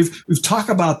 You know, we've talked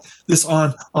about this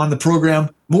on the program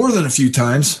more than a few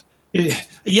times.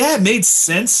 It made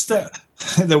sense that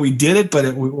we did it,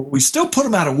 but we still put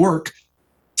him out of work.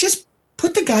 Just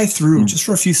put the guy through just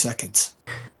for a few seconds.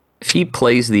 If he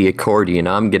plays the accordion,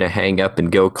 I'm going to hang up and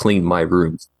go clean my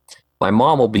room. My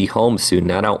mom will be home soon,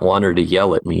 and I don't want her to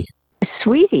yell at me.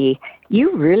 Sweetie,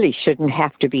 you really shouldn't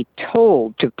have to be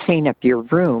told to clean up your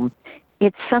room.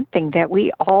 It's something that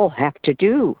we all have to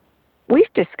do.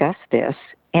 We've discussed this,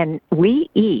 and we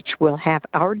each will have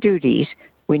our duties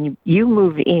when you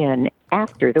move in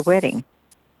after the wedding.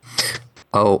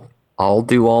 Oh, I'll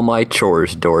do all my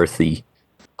chores, Dorothy.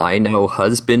 I know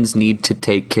husbands need to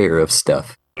take care of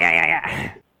stuff.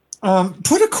 Yeah.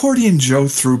 Put Accordion Joe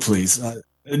through, please.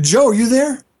 Joe, are you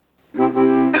there?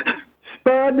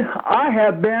 Spud, I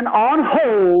have been on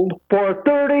hold for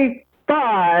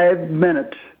 35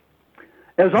 minutes.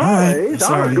 As always,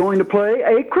 I was going to play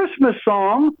a Christmas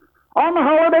song on the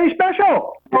holiday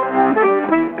special.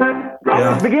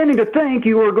 I was beginning to think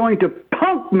you were going to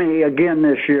punk me again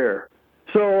this year.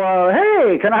 So,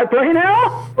 hey, can I play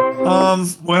now?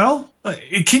 Well,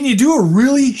 can you do a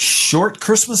really short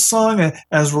Christmas song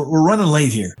as we're running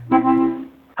late here?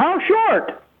 How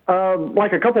short?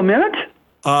 Like a couple minutes?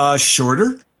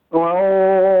 Shorter.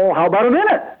 Well, how about a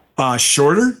minute?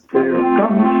 Shorter. Here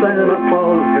comes Santa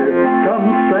Claus, here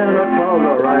comes Santa Claus,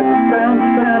 all right down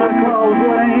Santa Claus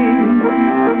Lane.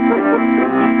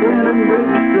 Spinning,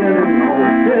 spinning on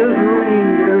his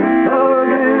reindeer,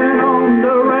 tugging on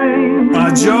the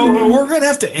rein. Joe, we're going to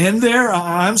have to end there.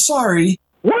 I'm sorry.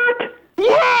 What?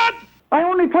 I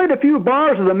only played a few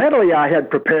bars of the medley I had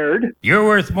prepared. You're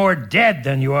worth more dead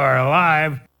than you are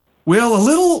alive. Well, a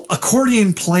little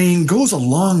accordion playing goes a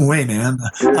long way, man.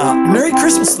 Merry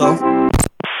Christmas, though.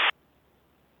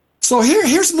 So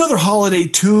here's another holiday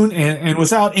tune, and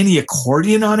without any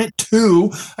accordion on it,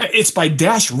 too. It's by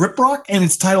Dash Riprock, and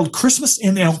it's titled Christmas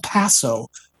in El Paso.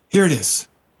 Here it is.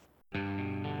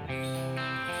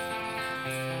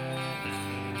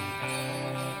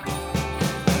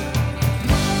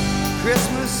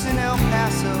 Christmas in El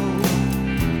Paso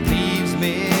leaves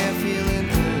me feeling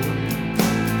blue.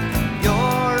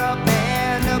 You're up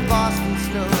in the Boston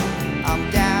snow, I'm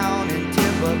down in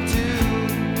Timbuktu.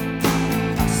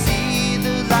 I see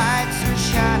the lights are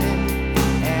shining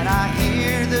and I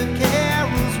hear the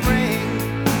carols ring,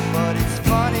 but it's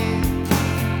funny,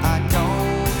 I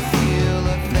don't feel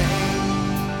a thing.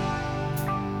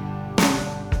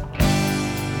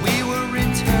 We were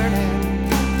returning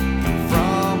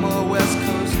from a West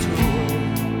Coast tour,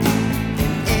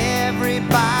 and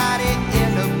everybody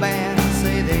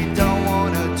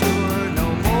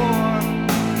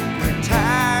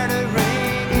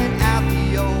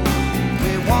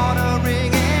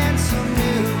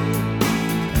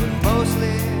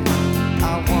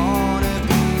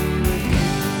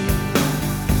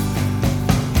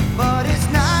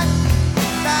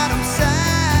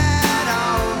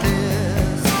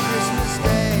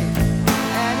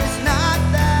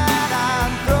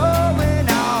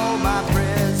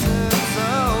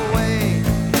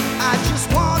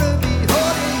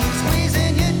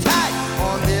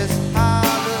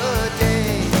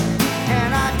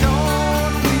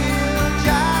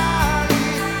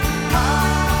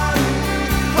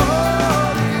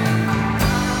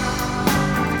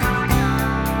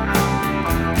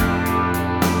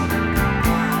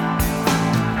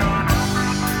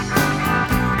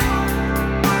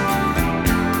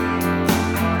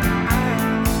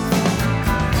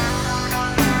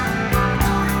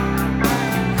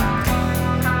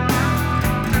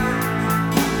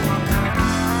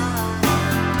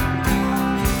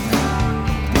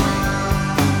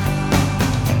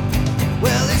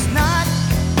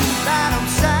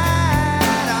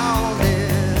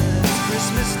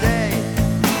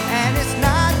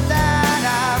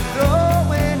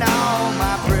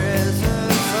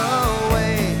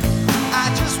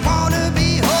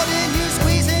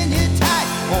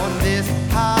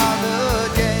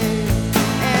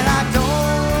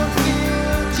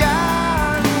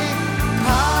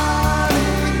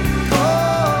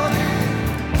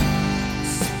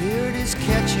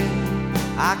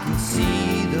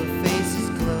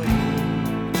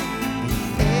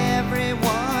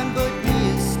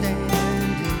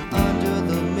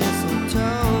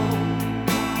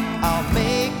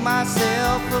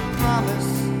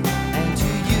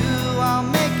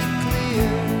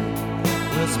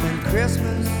spend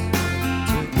Christmas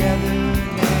together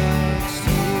next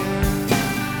year.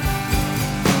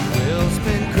 We'll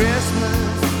spend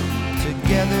Christmas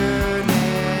together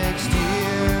next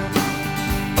year.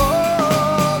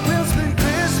 Oh, we'll spend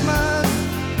Christmas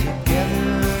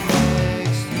together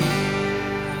next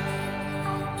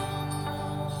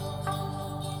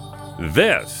year.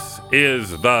 This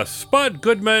is the Spud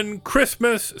Goodman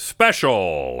Christmas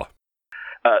Special.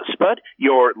 Spud,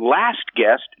 your last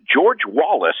guest, George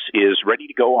Wallace, is ready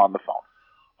to go on the phone.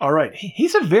 All right.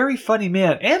 He's a very funny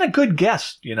man and a good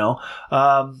guest, you know.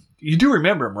 You do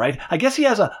remember him, right? I guess he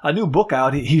has a new book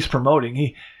out he's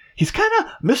promoting. He's kind of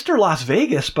Mr. Las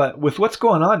Vegas, but with what's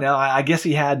going on now, I guess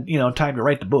he had, time to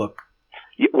write the book.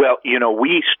 Well,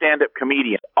 we stand-up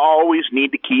comedians always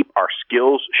need to keep our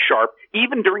skills sharp,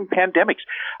 even during pandemics.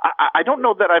 I don't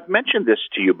know that I've mentioned this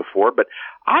to you before, but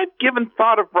I've given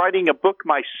thought of writing a book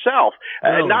myself.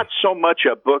 Really? Not so much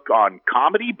a book on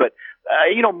comedy, but,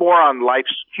 more on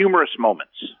life's humorous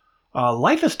moments.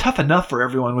 Life is tough enough for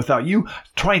everyone without you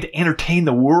trying to entertain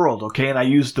the world, okay? And I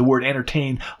use the word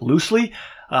entertain loosely.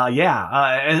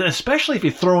 Especially if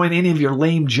you throw in any of your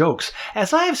lame jokes.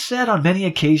 As I have said on many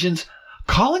occasions,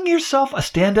 calling yourself a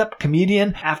stand-up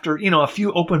comedian after, a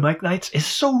few open mic nights is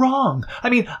so wrong. I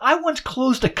mean, I once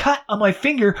closed a cut on my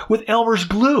finger with Elmer's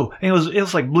glue, and it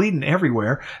was like bleeding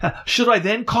everywhere. Should I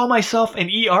then call myself an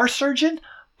ER surgeon?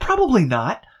 Probably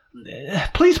not.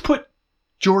 Please put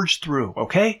George through,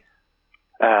 okay?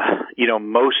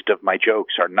 Most of my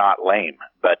jokes are not lame,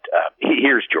 but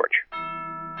here's George.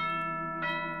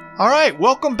 All right,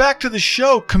 welcome back to the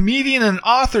show, comedian and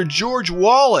author George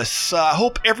Wallace.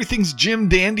 Hope everything's Jim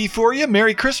Dandy for you.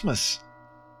 Merry Christmas.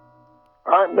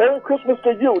 Merry Christmas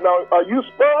to you. Now, are you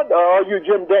Spud or are you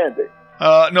Jim Dandy?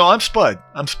 No, I'm Spud.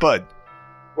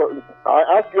 Well, I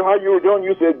asked you how you were doing.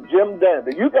 You said Jim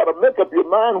Dandy. You got to make up your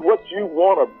mind what you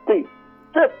want to be.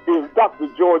 This is Dr.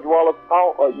 George Wallace.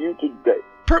 How are you today?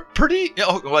 Pretty.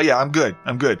 Oh, well, yeah, I'm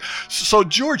good. So,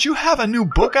 George, you have a new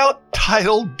book out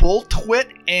titled Bull, Twit,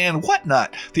 and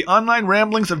Whatnot, The Online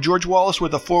Ramblings of George Wallace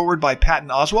with a foreword by Patton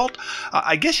Oswalt.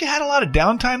 I guess you had a lot of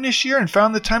downtime this year and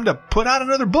found the time to put out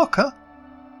another book, huh?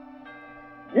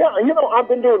 Yeah, I've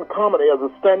been doing comedy as a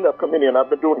stand-up comedian. I've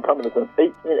been doing comedy since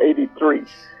 1883.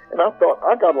 And I thought,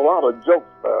 I got a lot of jokes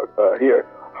here.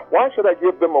 Why should I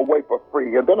give them away for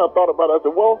free? And then I thought about it. I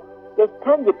said, well, there's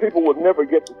tons of people would never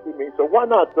get to see me, so why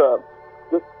not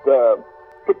just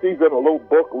put these in a little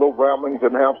book, little ramblings,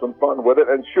 and have some fun with it?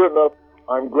 And sure enough,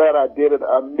 I'm glad I did it.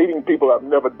 I'm meeting people I've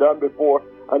never done before.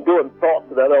 I'm doing thoughts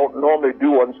that I don't normally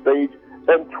do on stage.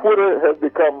 And Twitter has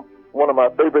become one of my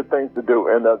favorite things to do.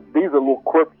 And these are little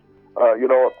quips,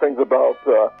 things about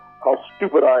how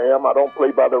stupid I am. I don't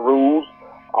play by the rules.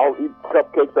 I'll eat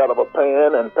cupcakes out of a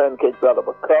pan and pancakes out of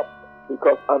a cup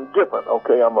because I'm different,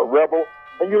 okay? I'm a rebel.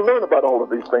 And you learn about all of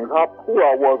these things, how poor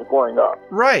I was growing up.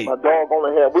 Right.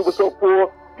 We were so poor,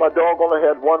 my dog only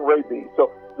had one rabies. So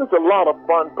there's a lot of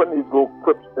fun putting these little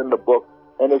quips in the book,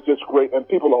 and it's just great. And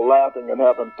people are laughing and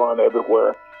having fun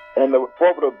everywhere. And the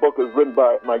foreword of the book is written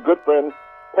by my good friend,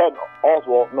 Patton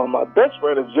Oswalt. Now, my best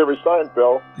friend is Jerry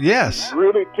Seinfeld. Yes. He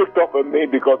really ticked off at me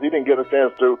because he didn't get a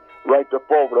chance to write the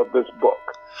foreword of this book.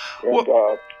 And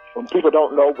when people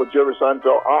don't know, but Jerry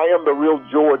Seinfeld, I am the real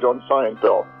George on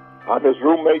Seinfeld. I'm his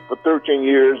roommate for 13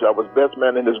 years. I was best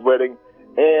man in his wedding,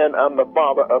 and I'm the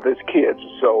father of his kids.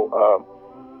 So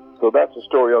that's the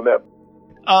story on that.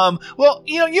 Well,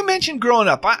 you mentioned growing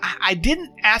up. I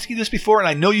didn't ask you this before, and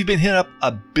I know you've been hit up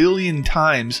a billion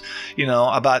times,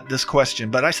 about this question,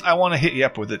 but I want to hit you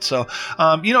up with it. So,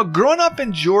 growing up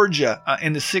in Georgia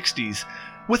in the 60s,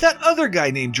 with that other guy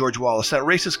named George Wallace, that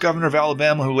racist governor of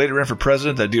Alabama who later ran for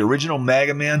president, the original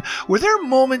MAGA man, were there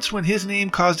moments when his name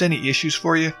caused any issues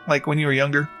for you, like when you were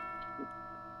younger?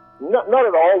 Not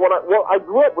at all. I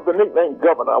grew up with the nickname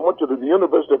Governor. I went to the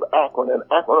University of Akron in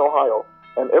Akron, Ohio,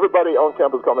 and everybody on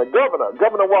campus called me Governor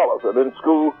Wallace, and in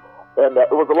school, and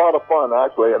it was a lot of fun,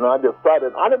 actually, and I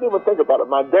decided, I didn't even think about it.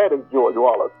 My dad is George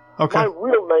Wallace. Okay. My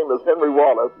real name is Henry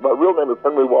Wallace.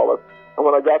 And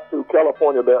when I got to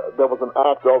California, there was an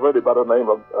actor already by the name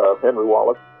of Henry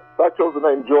Wallace. So I chose the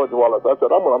name George Wallace. I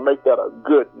said, I'm going to make that a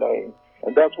good name.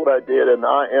 And that's what I did, and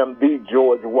I am the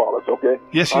George Wallace, okay?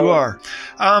 Yes, you are.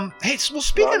 Hey, well,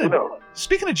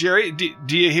 speaking of Jerry, do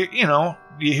you hear,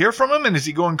 do you hear from him, and is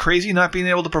he going crazy not being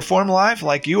able to perform live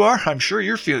like you are? I'm sure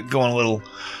you're going a little,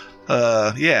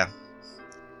 yeah.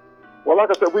 Well, like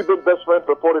I said, we've been best friends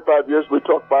for 45 years. We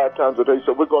talk 5 times a day,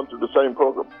 so we're going through the same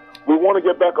program. We want to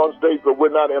get back on stage, but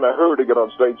we're not in a hurry to get on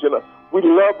stage. We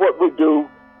love what we do.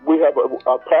 We have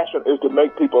our passion is to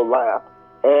make people laugh,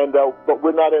 and but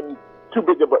we're not in too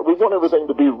big of a. We want everything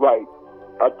to be right,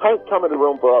 a tight comedy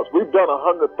room for us. We've done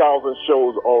 100,000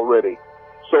 shows already,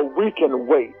 so we can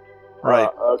wait. Right.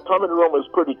 A comedy room is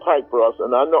pretty tight for us,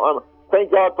 and I know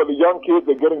thank God for the young kids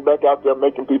that are getting back out there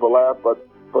making people laugh, but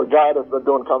for a guy that's been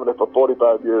doing comedy for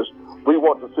 45 years, we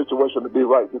want the situation to be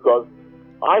right, because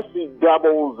I see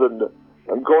dabbles and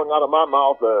going out of my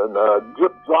mouth and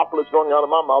drip droplets going out of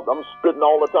my mouth. I'm spitting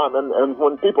all the time, and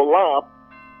when people laugh,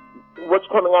 what's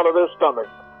coming out of their stomach?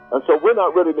 And so we're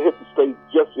not ready to hit the stage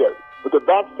just yet. With the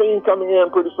vaccine coming in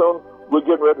pretty soon, we're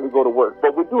getting ready to go to work.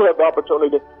 But we do have the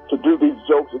opportunity to do these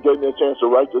jokes. It gave me a chance to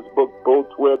write this book, Bull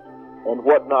Twit, and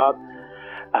whatnot.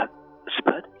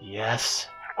 Spud? Yes?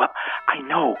 Well, I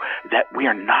know that we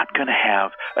are not going to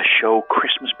have a show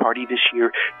Christmas party this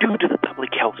year due to the public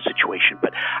health situation,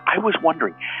 but I was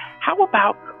wondering, how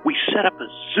about we set up a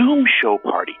Zoom show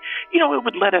party? You know, it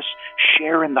would let us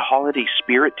share in the holiday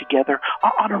spirit together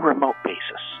on a remote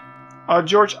basis.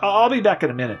 George, I'll be back in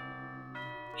a minute.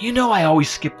 You know I always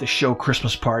skip the show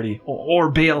Christmas party or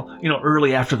bail,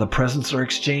 early after the presents are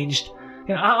exchanged.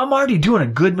 I'm already doing a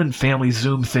Goodman family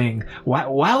Zoom thing.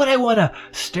 Why would I want to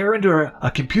stare into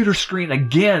a computer screen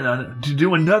again to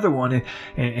do another one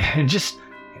and just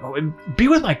be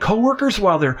with my coworkers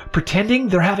while they're pretending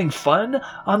they're having fun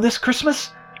on this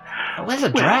Christmas? That's a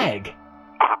drag.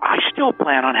 I still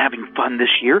plan on having fun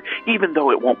this year, even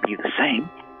though it won't be the same.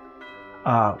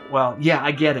 Well, yeah,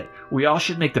 I get it. We all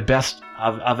should make the best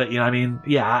of it,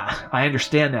 I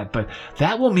understand that, but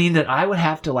that will mean that I would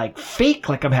have to fake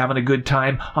like I'm having a good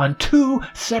time on 2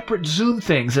 separate Zoom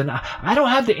things, and I don't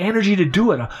have the energy to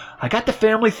do it. I got the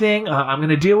family thing, I'm going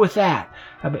to deal with that.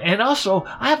 And also,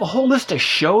 I have a whole list of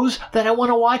shows that I want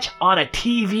to watch on a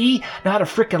TV, not a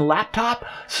frickin' laptop,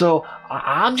 so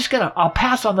I'll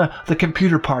pass on the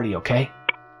computer party, okay?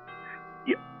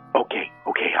 Yeah, okay,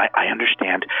 I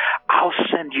understand. I'll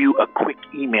send you a quick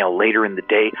email later in the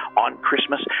day on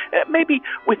Christmas, maybe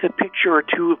with a picture or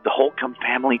 2 of the Holcomb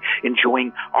family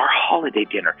enjoying our holiday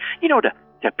dinner,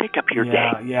 to pick up your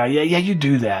day. Yeah, you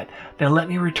do that. Now let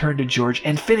me return to George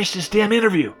and finish this damn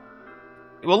interview.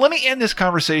 Well, let me end this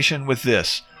conversation with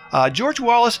this. George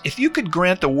Wallace, if you could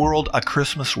grant the world a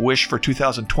Christmas wish for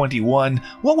 2021,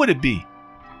 what would it be?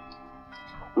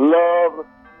 Love,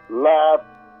 laugh,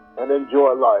 and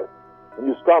enjoy life. When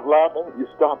you stop laughing, you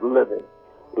stop living.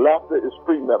 Laughter is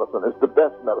free medicine. It's the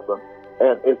best medicine.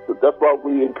 And that's why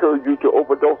we encourage you to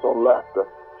overdose on laughter.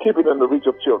 Keep it in the reach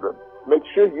of children. Make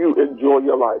sure you enjoy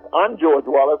your life. I'm George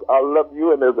Wallace. I love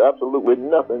you, and there's absolutely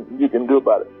nothing you can do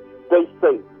about it. Stay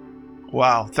safe.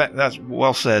 Wow, that's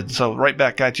well said. So right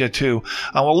back at you, too.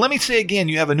 Well, let me say again,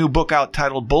 you have a new book out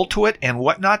titled Bull Twit and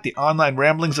Whatnot, The Online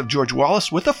Ramblings of George Wallace,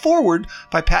 with a foreword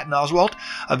by Patton Oswalt.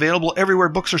 Available everywhere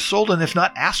books are sold, and if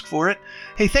not, ask for it.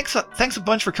 Hey, thanks a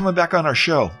bunch for coming back on our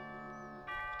show.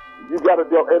 You got to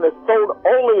deal, and it's sold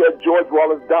only at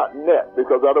GeorgeWallace.net,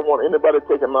 because I don't want anybody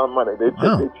taking my money. They're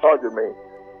charging me.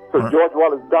 So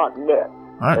GeorgeWallace.net.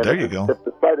 All right, there you go. If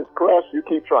the site is crashed, you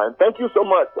keep trying. Thank you so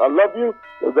much. I love you.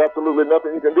 There's absolutely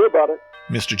nothing you can do about it.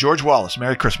 Mr. George Wallace,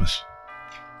 Merry Christmas.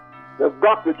 That's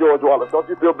Dr. George Wallace. Don't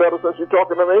you feel better since you're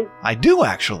talking to me? I do,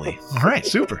 actually. All right,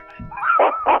 super.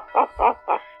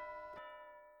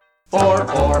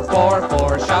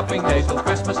 4 shopping days till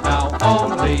Christmas now.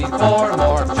 Only 4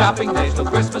 more shopping days till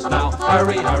Christmas now.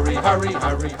 Hurry, hurry, hurry,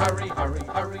 hurry, hurry, hurry,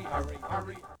 hurry, hurry,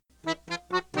 hurry.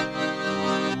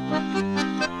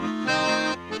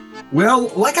 Well,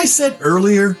 like I said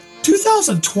earlier,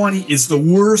 2020 is the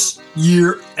worst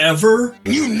year ever.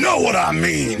 You know what I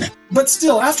mean. But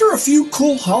still, after a few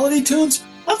cool holiday tunes,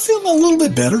 I'm feeling a little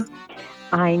bit better.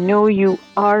 I know you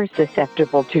are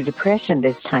susceptible to depression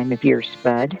this time of year,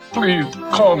 Spud. Please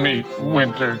call me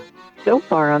Winter. So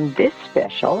far on this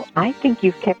special, I think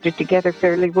you've kept it together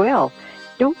fairly well.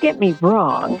 Don't get me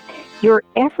wrong, your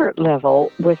effort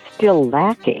level was still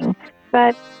lacking,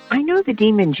 but I know the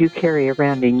demons you carry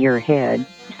around in your head,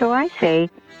 so I say,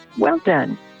 well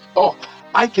done. Oh,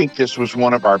 I think this was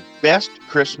one of our best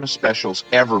Christmas specials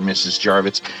ever, Mrs.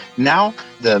 Jarvitz. Now,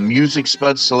 the music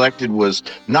Spud selected was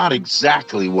not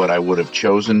exactly what I would have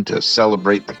chosen to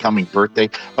celebrate the coming birthday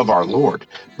of our Lord.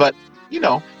 But,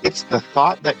 it's the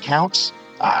thought that counts.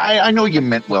 I know you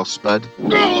meant well, Spud.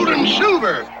 Gold and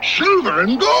silver, silver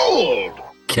and gold.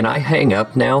 Can I hang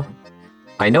up now?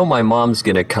 I know my mom's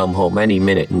gonna come home any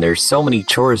minute and there's so many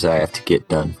chores I have to get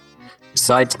done.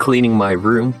 Besides cleaning my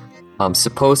room, I'm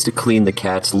supposed to clean the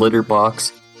cat's litter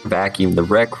box, vacuum the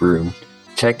rec room,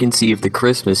 check and see if the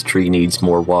Christmas tree needs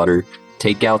more water,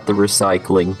 take out the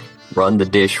recycling, run the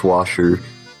dishwasher,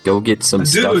 go get some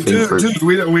stuff in for... Dude,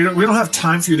 we don't have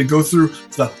time for you to go through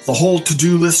the whole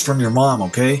to-do list from your mom,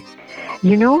 okay?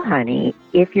 You know, honey,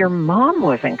 if your mom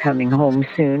wasn't coming home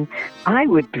soon, I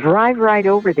would drive right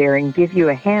over there and give you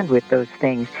a hand with those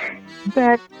things.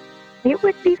 But it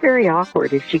would be very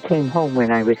awkward if she came home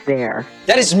when I was there.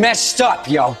 That is messed up,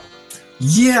 yo.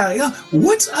 Yeah,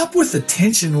 what's up with the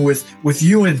tension with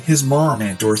you and his mom,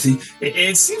 Aunt Dorothy?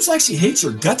 It seems like she hates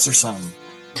your guts or something.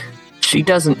 She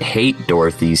doesn't hate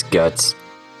Dorothy's guts.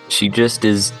 She just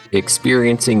is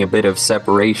experiencing a bit of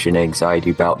separation anxiety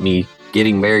about me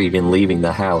getting married and leaving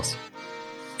the house.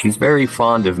 She's very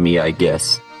fond of me, I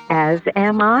guess. As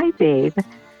am I, babe.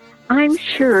 I'm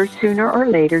sure sooner or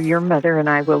later your mother and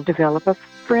I will develop a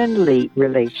friendly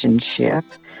relationship.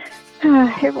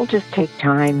 It will just take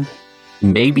time.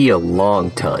 Maybe a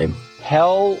long time.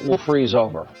 Hell will freeze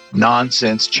over.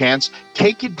 Nonsense, Chance.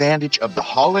 Take advantage of the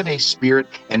holiday spirit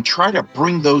and try to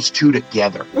bring those two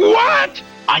together. What?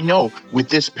 I know with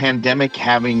this pandemic,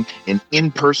 having an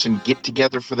in-person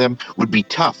get-together for them would be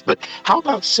tough, but how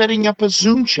about setting up a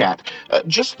Zoom chat,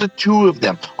 just the two of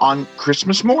them, on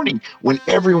Christmas morning when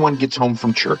everyone gets home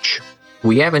from church?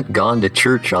 We haven't gone to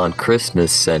church on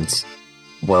Christmas since,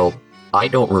 well, I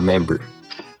don't remember.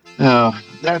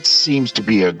 That seems to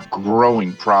be a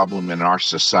growing problem in our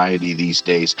society these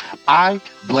days. I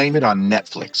blame it on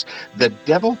Netflix. The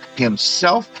devil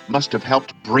himself must have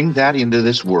helped bring that into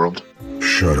this world.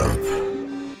 Shut up.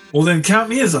 Well, then count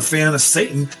me as a fan of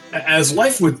Satan, as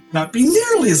life would not be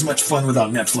nearly as much fun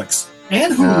without Netflix,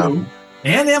 and Hulu,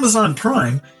 and Amazon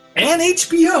Prime, and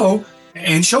HBO,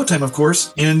 and Showtime, of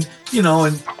course, and,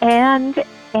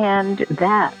 And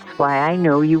that's why I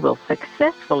know you will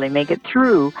successfully make it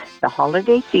through the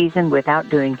holiday season without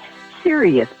doing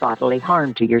serious bodily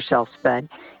harm to yourself, Spud.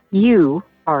 You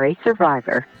are a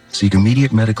survivor. Seek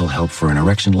immediate medical help for an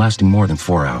erection lasting more than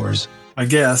 4 hours. I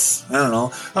guess. I don't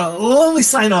know. The only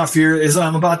sign off here is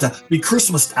I'm about to be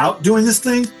Christmased out doing this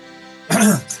thing.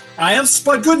 I am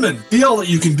Spud Goodman. Be all that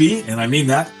you can be, and I mean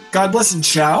that. God bless and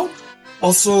ciao.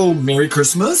 Also, Merry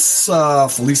Christmas,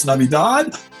 Feliz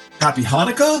Navidad, Happy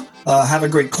Hanukkah, have a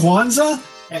great Kwanzaa,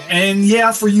 and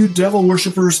yeah, for you devil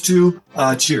worshippers too,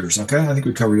 cheers, okay? I think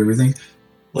we covered everything.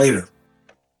 Later.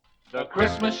 The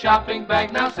Christmas shopping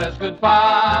bag now says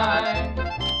goodbye.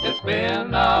 It's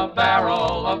been a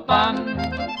barrel of fun.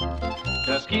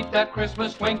 Just keep that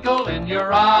Christmas twinkle in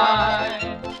your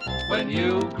eye when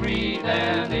you greet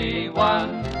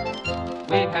anyone.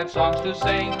 We've had songs to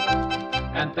sing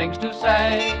and things to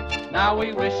say. Now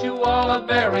we wish you all a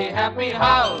very happy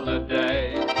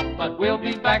holiday. But we'll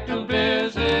be back to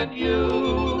visit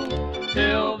you.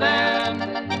 Till then,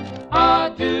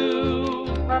 adieu.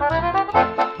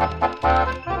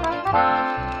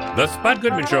 The Spud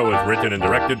Goodman Show is written and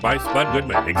directed by Spud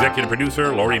Goodman. Executive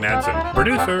producer, Laurie Madsen.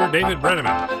 Producer, David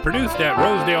Brenneman. Produced at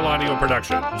Rosedale Audio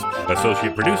Productions.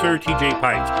 Associate producer, TJ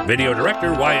Pikes. Video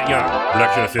director, Wyatt Young.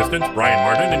 Production assistants, Brian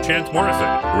Martin and Chance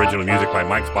Morrison. Original music by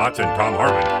Mike Spots and Tom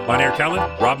Harmon. On-air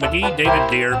talent, Rob McGee,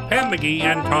 David Deere, Pam McGee,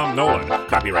 and Tom Nolan.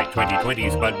 Copyright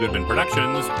 2020 Spud Goodman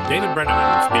Productions. David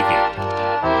Brenneman speaking.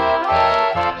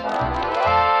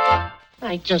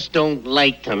 I just don't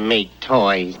like to make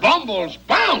toys. Bumbles,